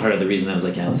was like part of the reason I was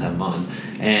like, yeah, let's have him on.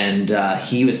 And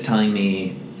he was telling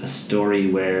me a story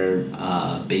where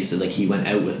basically like he went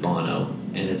out with Bono,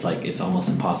 and it's like it's almost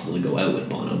impossible to go out with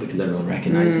Bono because everyone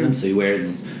recognizes him, so he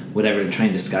wears whatever to try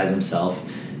and disguise himself,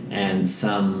 and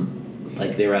some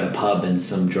like they were at a pub and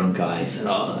some drunk guy said,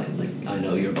 "Oh, I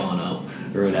know you're Bono,"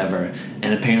 or whatever.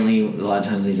 And apparently, a lot of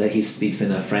times he speaks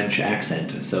in a French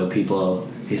accent, so he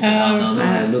says, "Oh no,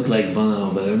 I look like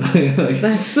Bono," but I'm not like,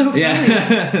 that's so funny.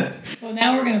 Yeah. Well,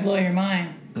 now we're gonna blow your mind.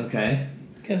 Okay.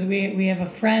 Because we have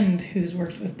a friend who's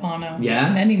worked with Bono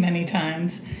many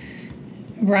times.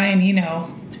 Brian Eno.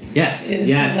 Yes,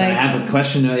 I have a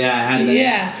question. I had that.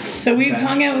 Yeah, so we've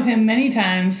hung out with him many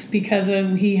times because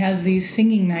he has these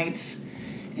singing nights.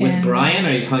 With Brian,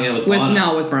 or you've hung out with Bono?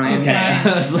 No, with Brian. Okay.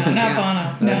 Brian. Not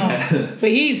Bono, no. But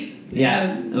he's...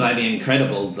 Well, I mean,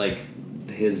 incredible, like,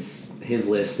 his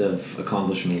list of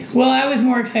accomplishments. Well, I was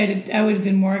more excited. I would have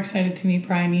been more excited to meet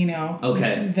Brian Eno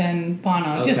than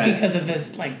Bono, just because of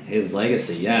his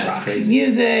legacy. Yeah, it's Roxy crazy.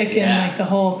 music and the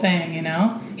whole thing.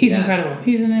 He's incredible.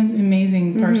 He's an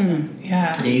amazing person.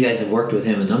 Yeah. And you guys have worked with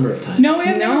him a number of times. No, we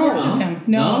have never worked with him.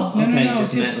 No.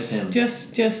 Just met with him.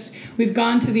 Just we've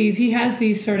gone to these. He has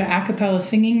these sort of a cappella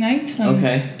singing nights on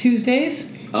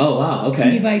Tuesdays. Oh wow! Okay.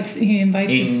 He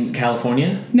invites us. In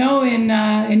California? No, in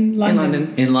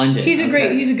London. In London. He's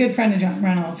a good friend of John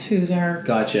Reynolds, who's our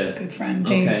good friend.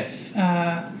 They've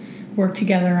worked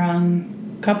together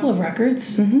on a couple of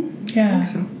records. Mm-hmm. Yeah. I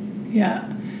think so. Yeah.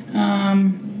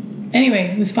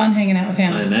 Anyway, it was fun hanging out with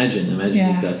him. I imagine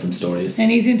he's got some stories. And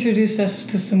he's introduced us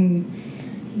to some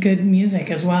good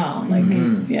music as well.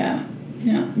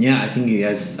 Yeah, I think you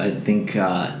guys,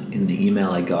 in the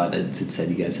email I got, it said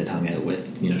you guys had hung out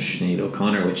with, Sinead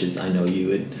O'Connor, which is, I know you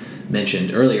had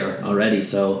mentioned earlier already,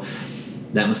 so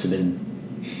that must have been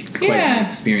quite an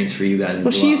experience for you guys as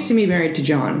well. Well, she used to be married to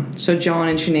John. So John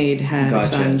and Sinead had a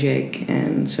son, Jake,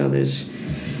 and so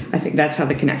I think that's how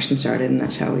the connection started, and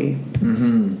that's how we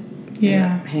ended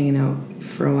up hanging out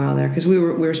for a while there, because we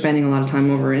were spending a lot of time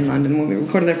over in London when we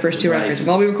recorded our first two records.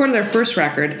 While we recorded our first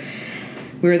record,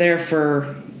 we were there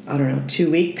for, 2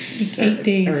 weeks. 8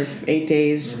 days. Or 8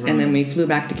 days. And then we flew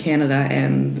back to Canada.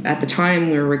 And at the time,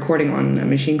 we were recording on a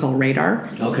machine called Radar.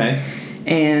 Okay.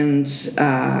 And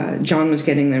John was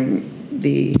getting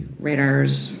the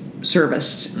Radars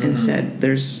serviced and said,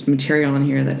 there's material in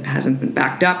here that hasn't been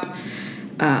backed up.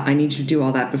 I need you to do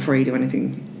all that before you do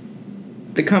anything.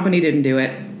 The company didn't do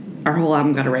it. Our whole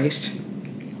album got erased.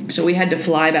 So we had to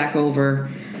fly back over.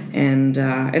 And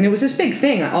it was this big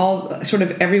thing.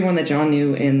 Everyone that John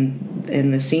knew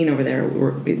in the scene over there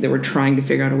they were trying to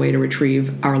figure out a way to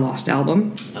retrieve our lost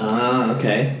album.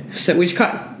 Okay. So which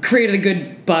created a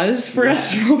good buzz for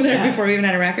us over there before we even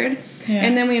had a record. Yeah.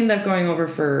 And then we ended up going over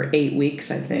for 8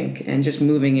 weeks, I think, and just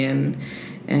moving in,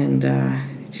 and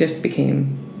just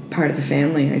became part of the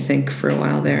family, I think, for a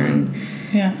while there. And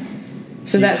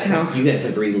so that's how you guys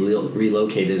have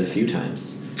relocated a few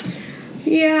times.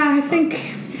 Yeah, I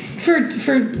think. For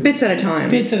bits at a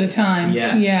time.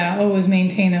 Yeah. Always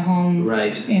maintain a home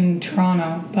in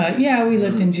Toronto. But we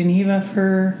lived in Geneva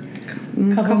for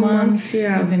a couple months.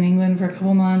 Yeah. Lived in England for a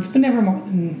couple months, but never more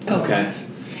than a couple months.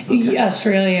 Okay.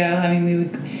 Australia, I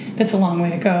mean, that's a long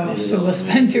way to go. So we'll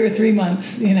spend 2 or 3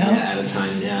 months, Yeah, at a time,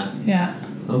 Yeah.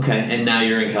 Okay, and now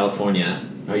you're in California.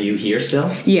 Are you here still?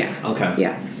 Yeah. Okay.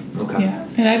 Yeah. Okay. Yeah,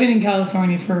 and I've been in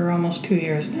California for almost 2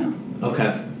 years now.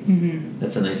 Okay. Mm-hmm.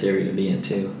 That's a nice area to be in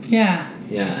too. Yeah.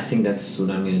 Yeah, I think that's what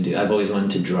I'm going to do. I've always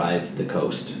wanted to drive the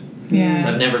coast. Yeah. So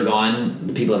I've never gone.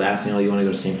 The people have asked me, "Oh, you want to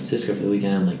go to San Francisco for the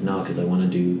weekend?" I'm like, no, because I want to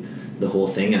do the whole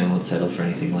thing and I won't settle for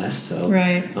anything less. So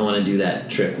I want to do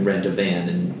that trip, rent a van,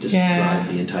 and just drive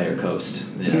the entire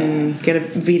coast. Get a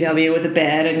VW with a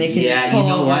bed, and you can just pull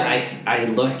over. What?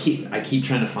 I keep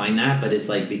trying to find that, but it's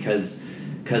like because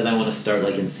I want to start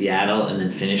like in Seattle and then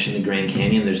finish in the Grand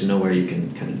Canyon. There's nowhere you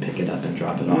can kind of pick it up and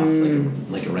drop it off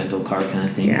like a rental car kind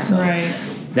of thing. Yeah. So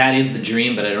that is the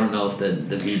dream, but I don't know if the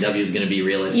VW is going to be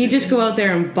realistic. You just go out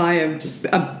there and buy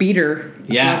a beater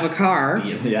of a car,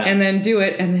 and then do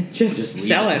it, and then just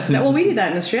sell it. Well, we did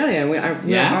that in Australia. We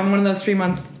on one of those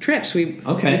 3-month trips. We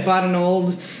bought an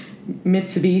old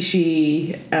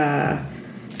Mitsubishi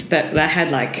that had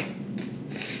like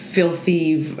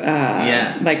filthy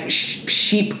like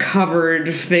sheep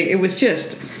covered thing. It was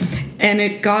just, and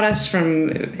it got us from,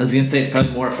 I was gonna say it's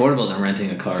probably more affordable than renting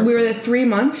a car. We were there 3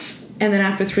 months, and then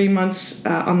after 3 months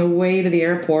on the way to the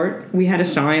airport, we had a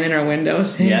sign in our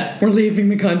windows saying, we're leaving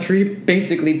the country,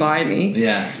 basically buy me.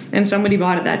 And somebody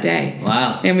bought it that day.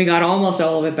 Wow. And we got almost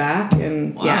all of it back,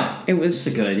 and it was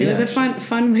a good idea. It was a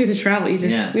fun way to travel.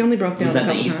 We only broke down was that a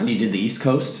couple times. You did the East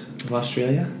Coast of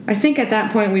Australia? I think at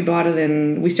that point we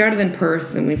started in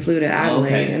Perth and we flew to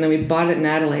Adelaide, and then we bought it in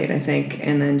Adelaide, I think,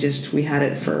 and then we had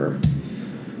it for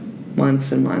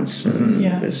months and months. And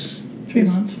it was 3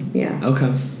 months. Yeah.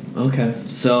 Okay.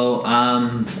 So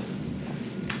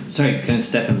sorry, kind of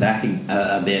stepping back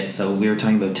a bit. So we were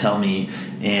talking about Tell Me,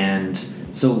 and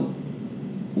so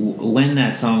when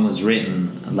that song was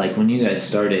written, like when you guys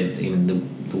started, even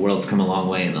the world's come a long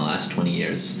way in the last 20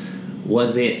 years.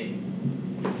 Was it,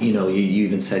 you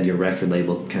even said your record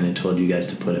label kind of told you guys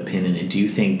to put a pin in it. Do you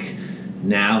think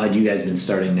now, had you guys been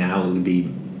starting now,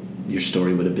 your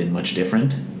story would have been much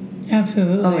different?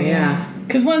 Absolutely. Oh, yeah.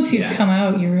 Because once you've come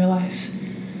out, you realize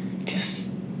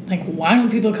just, like, why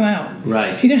don't people come out?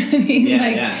 Right. Do you know what I mean?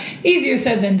 Yeah, easier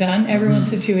said than done. Everyone's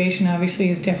situation obviously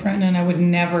is different, and I would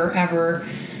never, ever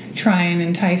try and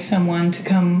entice someone to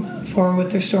come forward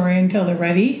with their story until they're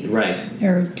ready. Right.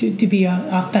 Or to be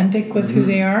authentic with who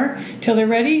they are till they're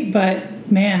ready. But,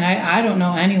 man, I don't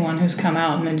know anyone who's come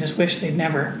out and then just wish they'd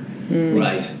never.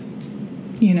 Right.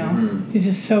 It's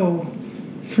just so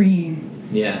freeing.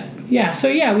 Yeah. Yeah, so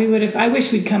yeah, we would have. I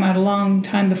wish we'd come out a long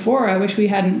time before. I wish we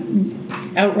hadn't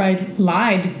outright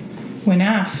lied when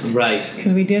asked. Right.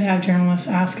 Because we did have journalists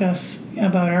ask us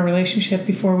about our relationship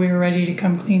before we were ready to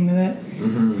come clean with it.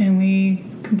 And we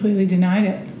completely denied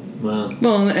it. Wow.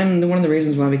 Well, and one of the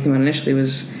reasons why we came out initially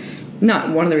was, not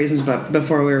one of the reasons, but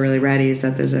before we were really ready, is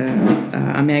that there's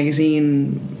a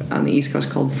magazine on the East Coast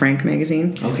called Frank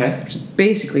Magazine. Okay. Which is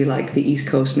basically like the East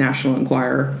Coast National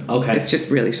Enquirer. Okay. It's just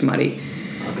really smutty.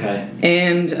 Okay.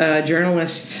 And a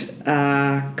journalist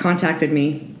contacted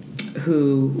me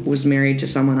who was married to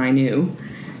someone I knew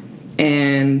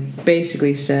and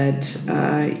basically said,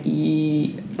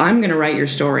 I'm going to write your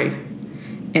story,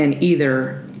 and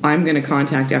either I'm going to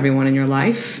contact everyone in your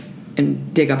life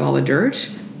and dig up all the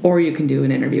dirt, or you can do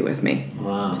an interview with me.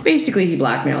 Wow. So basically, he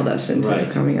blackmailed us into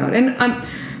coming out. And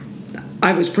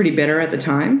I was pretty bitter at the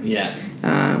time. Yeah.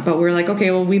 But we were like,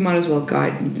 okay, well, we might as well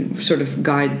guide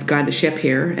the ship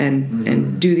here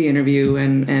and do the interview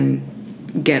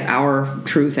and get our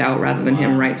truth out rather than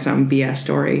him write some BS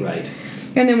story. Right.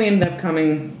 And then we ended up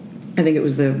coming, I think it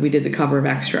was we did the cover of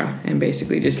Extra and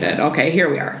basically just said, okay, here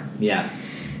we are. Yeah.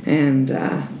 And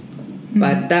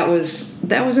but that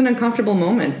was an uncomfortable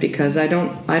moment because I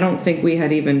don't think we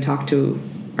had even talked to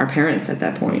our parents at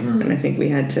that point, and I think we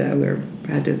had to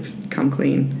come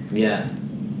clean. Yeah.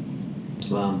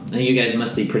 Well, and you guys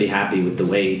must be pretty happy with the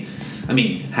way,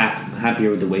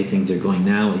 happier with the way things are going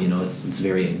now. It's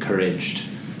very encouraged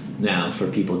now for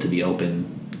people to be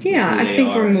open. Yeah, I think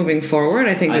we're moving forward.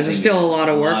 I think there's still a lot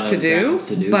of work to do,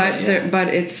 but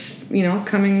it's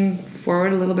coming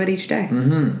forward a little bit each day.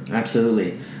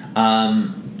 Absolutely.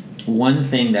 One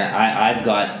thing that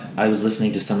I was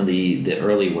listening to some of the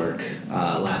early work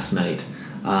last night,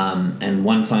 and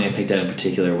one song I picked out in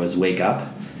particular was "Wake Up,"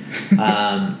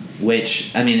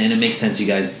 which and it makes sense. You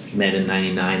guys met in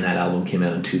 '99. That album came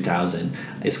out in 2000.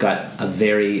 It's got a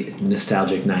very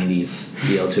nostalgic '90s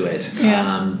feel to it.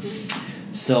 Yeah.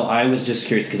 So I was just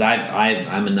curious because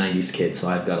I'm a '90s kid, so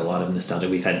I've got a lot of nostalgia.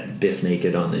 We've had Biff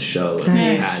Naked on this show, and we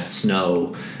had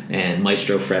Snow and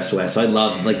Maestro Fresh West. So I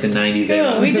love like the '90s.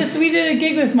 Cool. We did a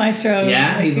gig with Maestro.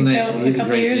 Yeah, he's a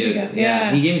great dude. Ago.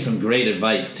 Yeah, he gave me some great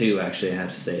advice too. Actually, I have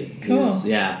to say. Cool. So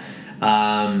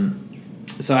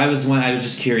I was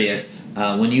just curious.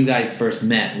 When you guys first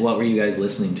met, what were you guys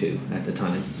listening to at the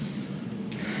time?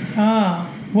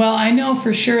 Well, I know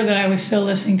for sure that I was still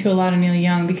listening to a lot of Neil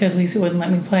Young because Lisa wouldn't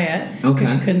let me play it. Okay.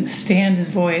 Because she couldn't stand his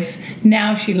voice.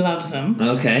 Now she loves him.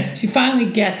 Okay. She finally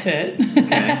gets it. Okay.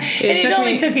 And it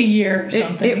only took a year or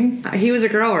something. He was a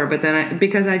grower, but then I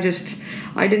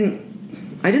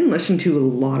didn't listen to a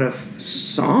lot of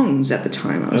songs at the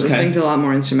time. I was listening to a lot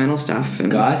more instrumental stuff.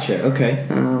 And, gotcha. Okay.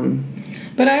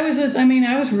 But I was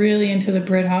really into the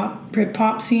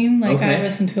Britpop scene. Like I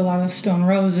listened to a lot of Stone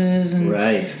Roses, and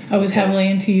I was heavily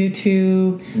into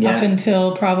U2 up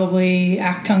until probably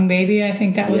Achtung Baby. I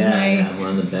think that was one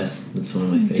of the best. That's one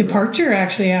of my favorite. Departure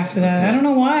actually after that. Okay. I don't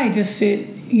know why. I just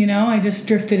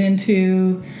drifted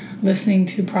into listening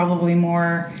to probably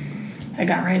more. I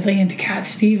got really into Cat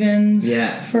Stevens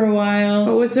for a while.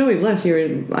 But with Zoe Bliss, you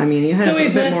had Zoe a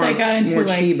bit Bliss, more, I got into more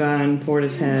like Chiba and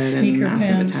Portishead and Massive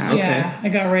Pimps, Attack. Yeah, I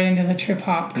got right into the trip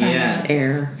hop kind of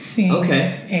Air scene.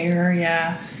 Okay. Air,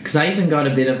 yeah. Because I even got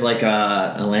a bit of like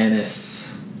a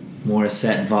Alanis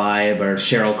Morissette vibe or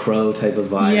Sheryl Crow type of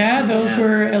vibe. Yeah, those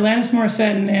were Alanis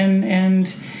Morissette and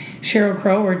Sheryl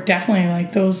Crow were definitely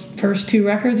like those first two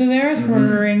records of theirs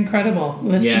were incredible.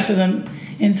 Listen to them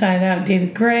inside out.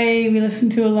 David Gray we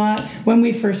listened to a lot. When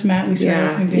we first met, we started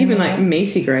listening to him even like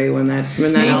Macy Gray when that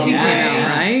album came out,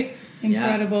 right?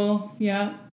 Incredible.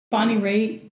 Yeah. Bonnie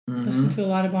Raitt. Listened to a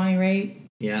lot of Bonnie Raitt.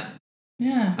 Yeah.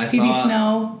 Yeah. Phoebe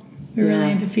Snow. We were really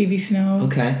into Phoebe Snow.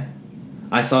 Okay.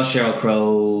 I saw Sheryl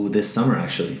Crow this summer,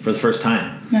 actually, for the first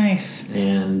time. Nice.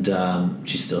 And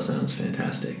she still sounds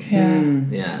fantastic. Yeah.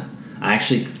 Yeah. I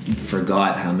actually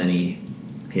forgot how many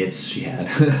hits she had.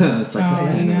 I was like, oh,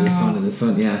 yeah, I know this one and this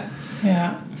one. Yeah.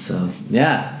 Yeah. So,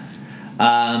 yeah.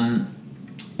 And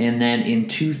then in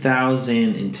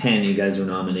 2010, you guys were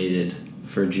nominated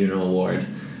for a Juno Award.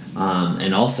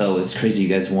 And also, it's crazy, you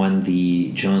guys won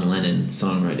the John Lennon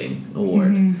Songwriting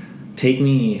Award.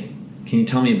 Can you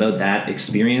tell me about that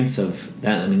experience of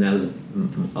that? I mean, that was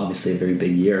obviously a very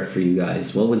big year for you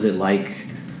guys. What was it like,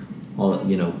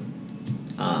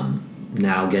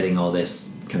 now getting all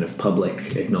this kind of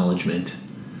public acknowledgement?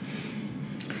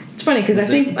 It's funny because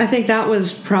I think that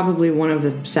was probably one of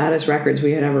the saddest records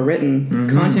we had ever written,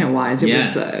 content-wise. It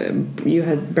was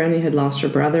Brandy had lost her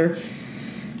brother.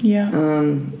 Yeah.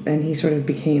 And he sort of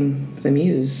became the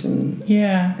muse.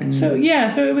 So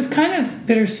it was kind of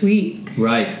bittersweet.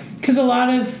 Right. Because a lot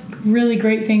of really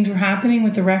great things were happening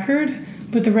with the record,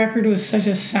 but the record was such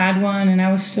a sad one, and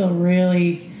I was still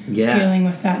really dealing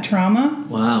with that trauma.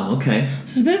 Wow, okay.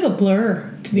 So it's a bit of a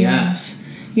blur, to be honest.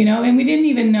 And we didn't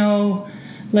even know,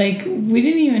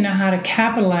 how to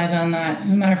capitalize on that.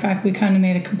 As a matter of fact, we kind of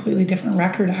made a completely different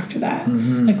record after that.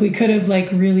 Like, we could have,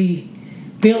 really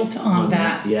built on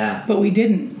that. Yeah. But we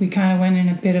didn't. We kind of went in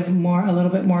a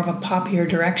little bit more of a poppier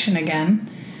direction again.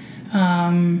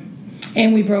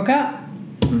 And we broke up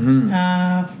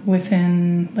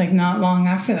within, not long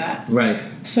after that. Right.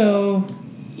 So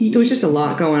there was just a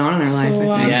lot going on in our life. A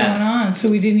lot going on. So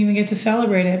we didn't even get to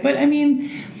celebrate it. But, I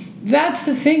mean, that's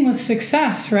the thing with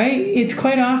success, right? It's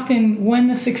quite often when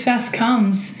the success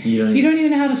comes, you don't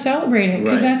even know how to celebrate it,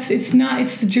 because it's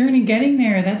the journey getting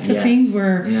there. That's the thing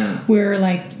we're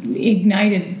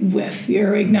ignited with,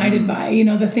 or ignited by.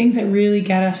 The things that really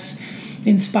get us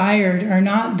inspired are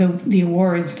not the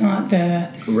awards, not the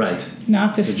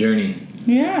the journey.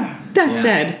 Yeah. That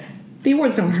said, the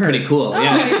awards don't hurt. Pretty cool.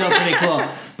 Yeah, it's still pretty cool.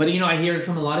 But I hear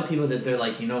from a lot of people that they're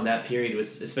like, that period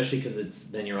was, especially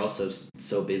because then you're also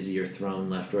so busy, you're thrown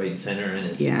left, right, and center,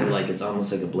 and it's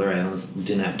almost like a blur. I almost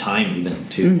didn't have time even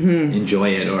to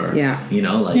enjoy it, or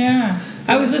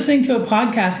I was listening to a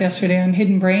podcast yesterday on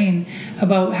Hidden Brain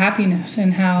about happiness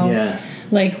and how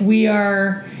we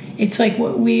are. It's like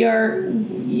what we are.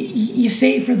 You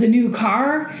save for the new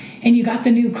car, and you got the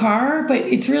new car, but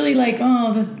it's really like,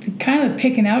 the kind of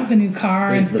picking out the new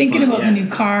car and thinking about the new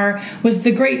car was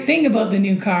the great thing about the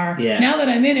new car. Yeah. Now that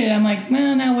I'm in it, I'm like,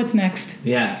 well, now what's next?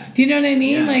 Yeah. Do you know what I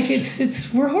mean?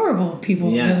 It's we're horrible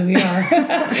people. Yeah. Really, we are.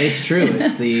 It's true.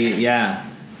 It's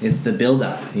the build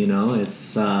up.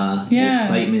 It's the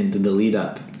excitement, the lead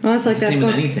up. Well, that's like that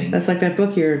book. Anything. That's like that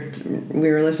book we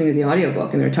were listening to the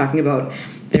audiobook, and they're talking about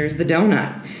there's the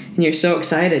donut, and you're so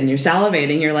excited and you're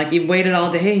salivating. You're like, you've waited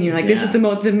all day, and you're like, this is the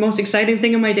most exciting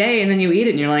thing of my day, and then you eat it,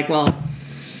 and you're like, well,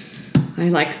 I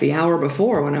liked the hour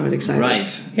before when I was excited.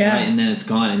 Right. Yeah. Right, and then it's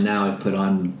gone, and now I've put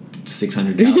on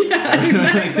 600 calories.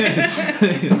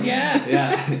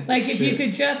 Yeah. Like if you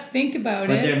could just think about it.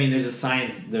 But there's a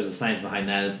science behind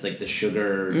that. It's like the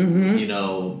sugar,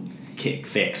 kick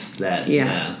fix that.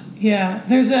 Yeah,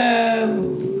 there's a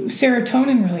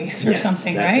serotonin release or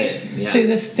something, that's right? It.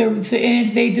 Yeah.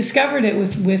 And they discovered it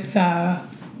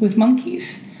with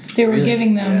monkeys. They were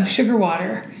giving them sugar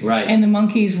water, right? And the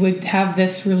monkeys would have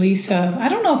this release of, I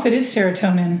don't know if it is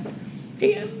serotonin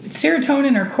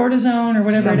or cortisone or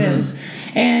whatever it is,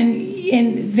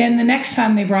 and then the next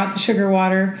time they brought the sugar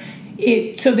water.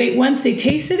 Once they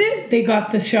tasted it, they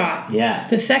got the shot. Yeah.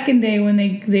 The second day when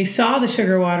they saw the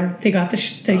sugar water, they got the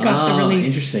release.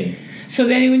 Interesting. So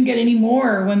they didn't get any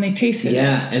more when they tasted it.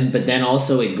 Yeah, but then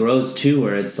also it grows too,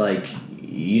 where it's like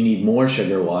you need more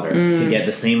sugar water to get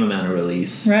the same amount of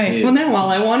release. Right. Too. Well, now all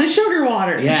I want is sugar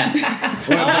water. Yeah.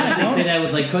 Or they say that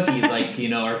with like cookies,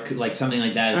 or like something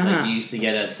like that. It's like you used to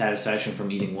get a satisfaction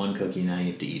from eating one cookie, now you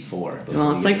have to eat 4.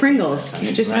 Well, it's like Pringles.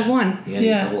 You just have one. You eat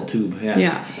the whole tube.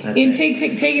 Yeah.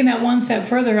 Taking that one step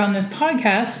further on this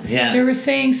podcast, they were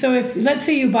saying, so if, let's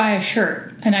say you buy a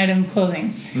shirt, an item of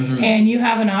clothing, and you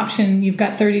have an option, you've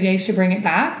got 30 days to bring it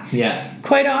back. Yeah.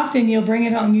 Quite often you'll bring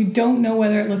it home, you don't know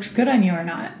whether it looks good on you or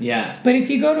not. Yeah. But if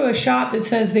you go to a shop that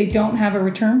says they don't have a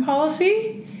return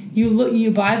policy, you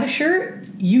buy the shirt,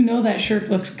 you know that shirt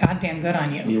looks goddamn good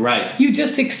on you. You're right. You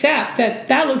just accept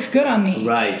that looks good on me.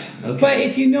 Right. Okay. But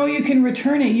if you know you can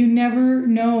return it, you never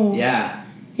know. Yeah.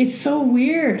 It's so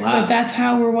weird, but that's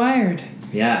how we're wired.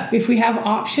 Yeah. If we have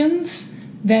options,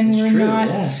 then we're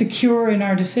not secure in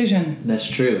our decision. That's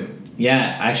true.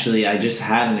 Yeah, actually, I just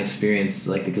had an experience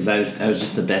because I was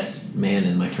just the best man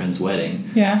in my friend's wedding.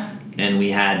 Yeah. And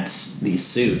we had these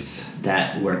suits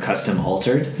that were custom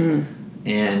altered.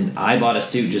 and I bought a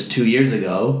suit just 2 years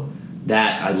ago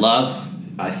that I love.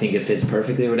 I think it fits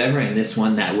perfectly or whatever, and this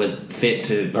one that was made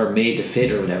to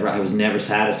fit or whatever, I was never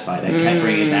satisfied. I kept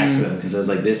bringing it back to them because I was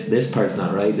like, this part's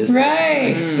not right, this part's not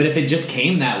right. But if it just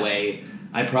came that way,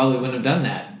 I probably wouldn't have done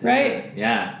that. Right.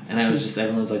 Yeah. And I was just,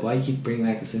 everyone was like, why do you keep bringing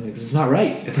back the suit? Because it's not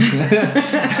right.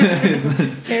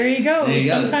 There you go. There you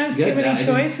go. Sometimes too many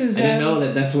choices. I didn't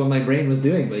know that's what my brain was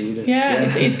doing, but you just... Yeah,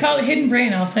 it's called Hidden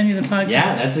Brain. I'll send you the podcast.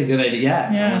 Yeah, that's a good idea.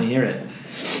 Yeah. I want to hear it.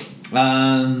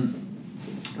 Well,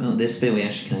 this bit we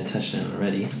actually kind of touched on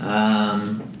already.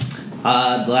 One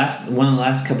of the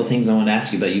last couple things I want to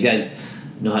ask you about, you guys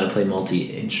know how to play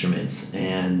multi-instruments,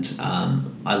 and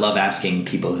I love asking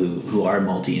people who are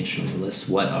multi-instrumentalists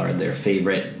what are their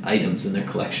favorite items in their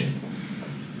collection.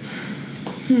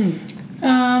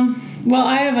 Well,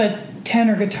 I have a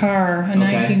tenor guitar, a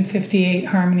 1958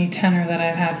 Harmony tenor that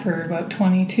I've had for about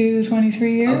 22,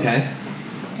 23 years. Okay.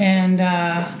 And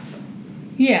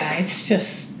yeah, it's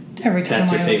just every time.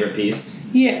 That's your favorite piece?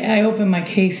 Yeah, I open my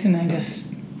case and I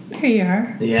just, here you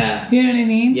are. Yeah. You know what I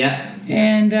mean? Yeah.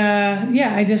 And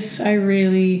I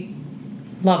really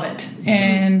love it. Mm-hmm.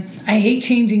 And I hate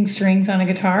changing strings on a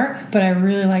guitar, but I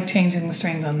really like changing the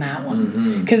strings on that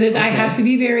one. Because I have to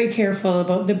be very careful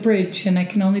about the bridge, and I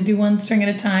can only do one string at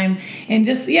a time. And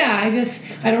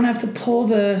I don't have to pull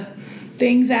the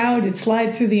things out. It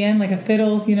slides through the end like a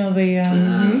fiddle,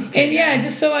 and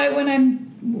just so when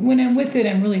I'm with it,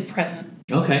 I'm really present.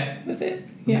 Okay. With it.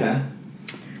 Yeah. Okay.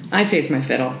 I'd say it's my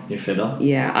fiddle. Your fiddle?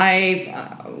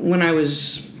 Yeah. When I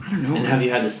was, I don't know. And have you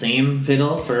had the same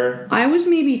fiddle for? I was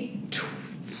maybe,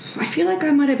 I feel like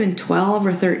I might have been 12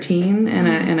 or 13,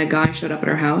 and a guy showed up at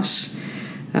our house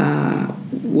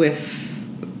with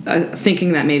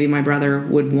thinking that maybe my brother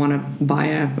would want to buy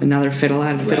another fiddle,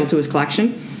 add a fiddle to his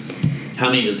collection. How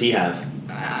many does he have?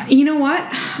 You know what?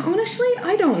 Honestly,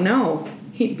 I don't know.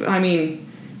 It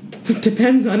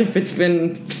depends on if it's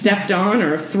been stepped on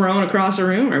or thrown across a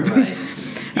room.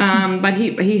 But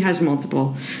he has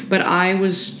multiple. But I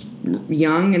was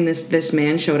young, and this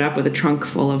man showed up with a trunk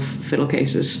full of fiddle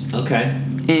cases. Okay.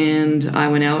 And I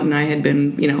went out, and I had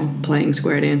been, playing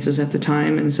square dances at the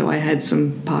time, and so I had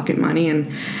some pocket money,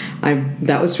 and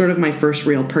that was sort of my first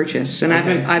real purchase. And I've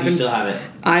been still have it.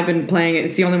 I've been playing it.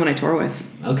 It's the only one I tour with.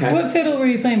 Okay. What fiddle were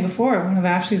you playing before? One of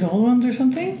Ashley's old ones or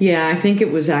something? Yeah, I think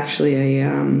it was actually a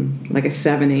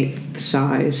 7/8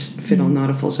 size fiddle,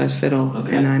 not a full size fiddle.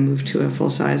 Okay. And I moved to a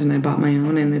full size, and I bought my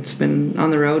own, and it's been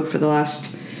on the road for the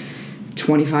last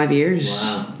 25 years.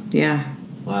 Wow. Yeah.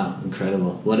 Wow,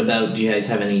 incredible. What about, do you guys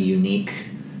have any unique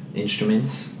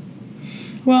instruments?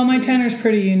 Well, my tenor's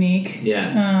pretty unique.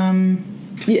 Yeah.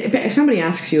 If somebody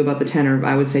asks you about the tenor,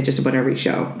 I would say just about every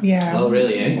show. Yeah. Oh,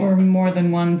 really, eh? Or more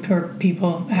than one per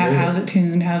people. How's it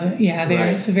tuned?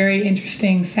 It's a very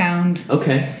interesting sound.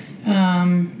 Okay.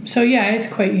 So, yeah, it's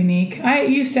quite unique. I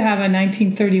used to have a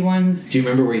 1931... Do you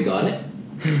remember where you got it?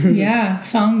 Yeah,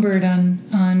 Songbird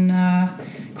on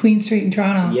Queen Street in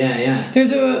Toronto. Yeah.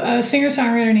 There's a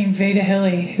singer-songwriter named Veda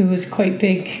Hilly who was quite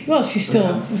big. Well, she's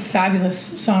still a fabulous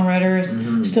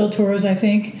songwriter, still tours, I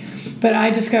think. But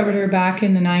I discovered her back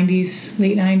in the 90s,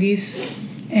 late 90s,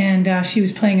 and she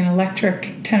was playing an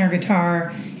electric tenor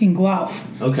guitar in Guelph.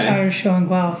 Okay. Started a show in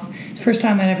Guelph. It's the first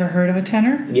time I'd ever heard of a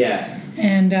tenor. Yeah.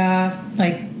 And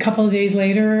a couple of days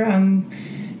later, I'm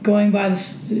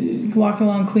walking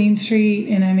along Queen Street,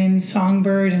 and I'm in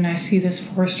Songbird, and I see this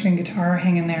 4-string guitar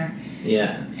hanging there.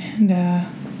 Yeah. And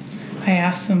I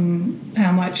asked them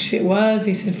how much it was.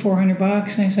 They said $400,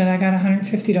 and I said, I got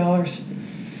 $150.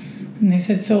 And they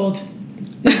said, sold.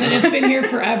 And it's been here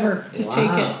forever. Just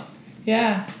take it.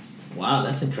 Yeah. Wow,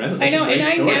 that's incredible. That's I know, and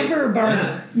I never barter.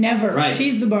 Yeah. Never. Right.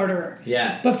 She's the barterer.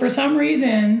 Yeah. But for some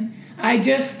reason,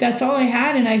 that's all I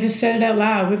had, and I just said it out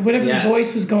loud. With whatever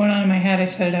voice was going on in my head, I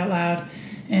said it out loud.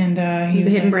 And he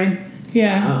was the hidden brain.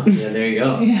 Yeah. Wow. Yeah, there you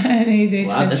go. Yeah, and they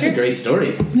wow, said, that's a great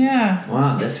story. Yeah.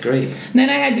 Wow, that's great. And then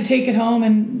I had to take it home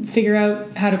and figure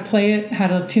out how to play it, how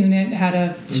to tune it, how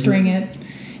to string it.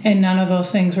 And none of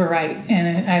those things were right.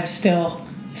 And I've still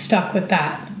stuck with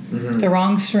that. The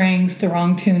wrong strings, the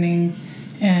wrong tuning,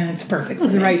 and it's perfect.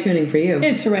 It's the right tuning for you.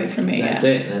 It's right for me. That's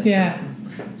it.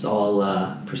 It's all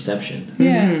perception.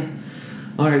 Yeah.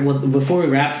 All right. Well, before we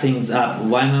wrap things up,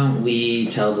 why don't we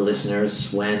tell the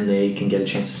listeners when they can get a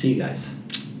chance to see you guys?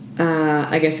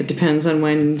 I guess it depends on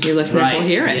when your listeners will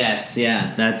hear it. Yes,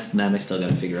 yeah, that I still got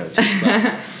to figure out too.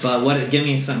 But give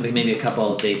me something, maybe a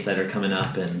couple of dates that are coming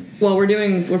up and. Well, we're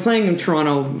playing in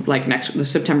Toronto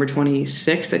September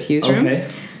 26th at Hughes Room. Okay.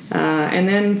 And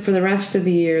then for the rest of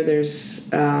the year, there's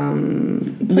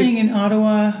playing in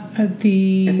Ottawa at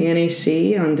the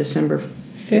NAC on December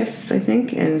 5th, I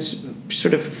think, and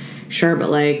sort of Charlotte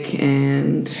Lake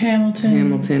and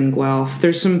Hamilton, Guelph.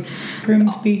 There's some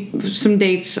Grimsby, some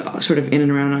dates sort of in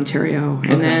and around Ontario,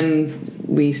 and then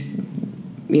we,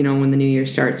 when the new year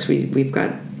starts, we've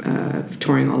got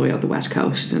touring all the way out the West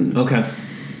Coast, and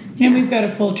and we've got a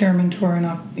full German tour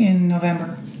in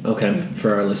November. Okay,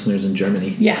 for our listeners in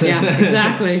Germany. Yes. Yeah,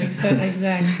 exactly.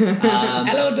 Exactly.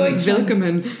 Hello, Deutschland.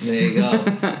 Willkommen. There you go.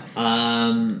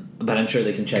 But I'm sure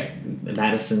they can check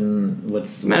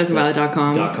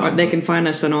MadisonViolet.com. Or they can find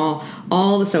us on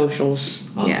all the socials.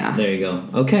 Yeah. There you go.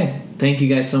 Okay. Thank you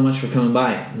guys so much for coming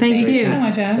by. Thank you so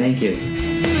much, Adam. Thank you.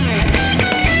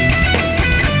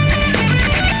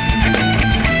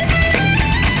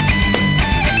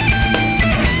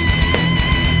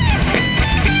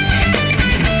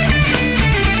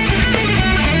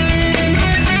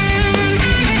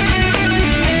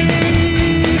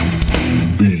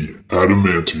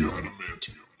 Adamantium.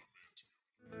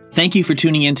 Thank you for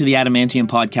tuning in to the Adamantium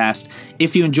Podcast.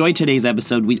 If you enjoyed today's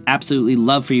episode, we'd absolutely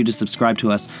love for you to subscribe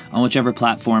to us on whichever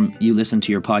platform you listen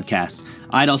to your podcasts.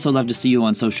 I'd also love to see you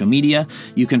on social media.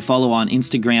 You can follow on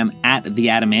Instagram at The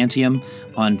Adamantium,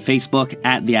 on Facebook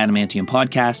at The Adamantium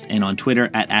Podcast, and on Twitter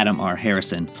at Adam R.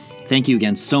 Harrison. Thank you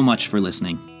again so much for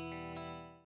listening.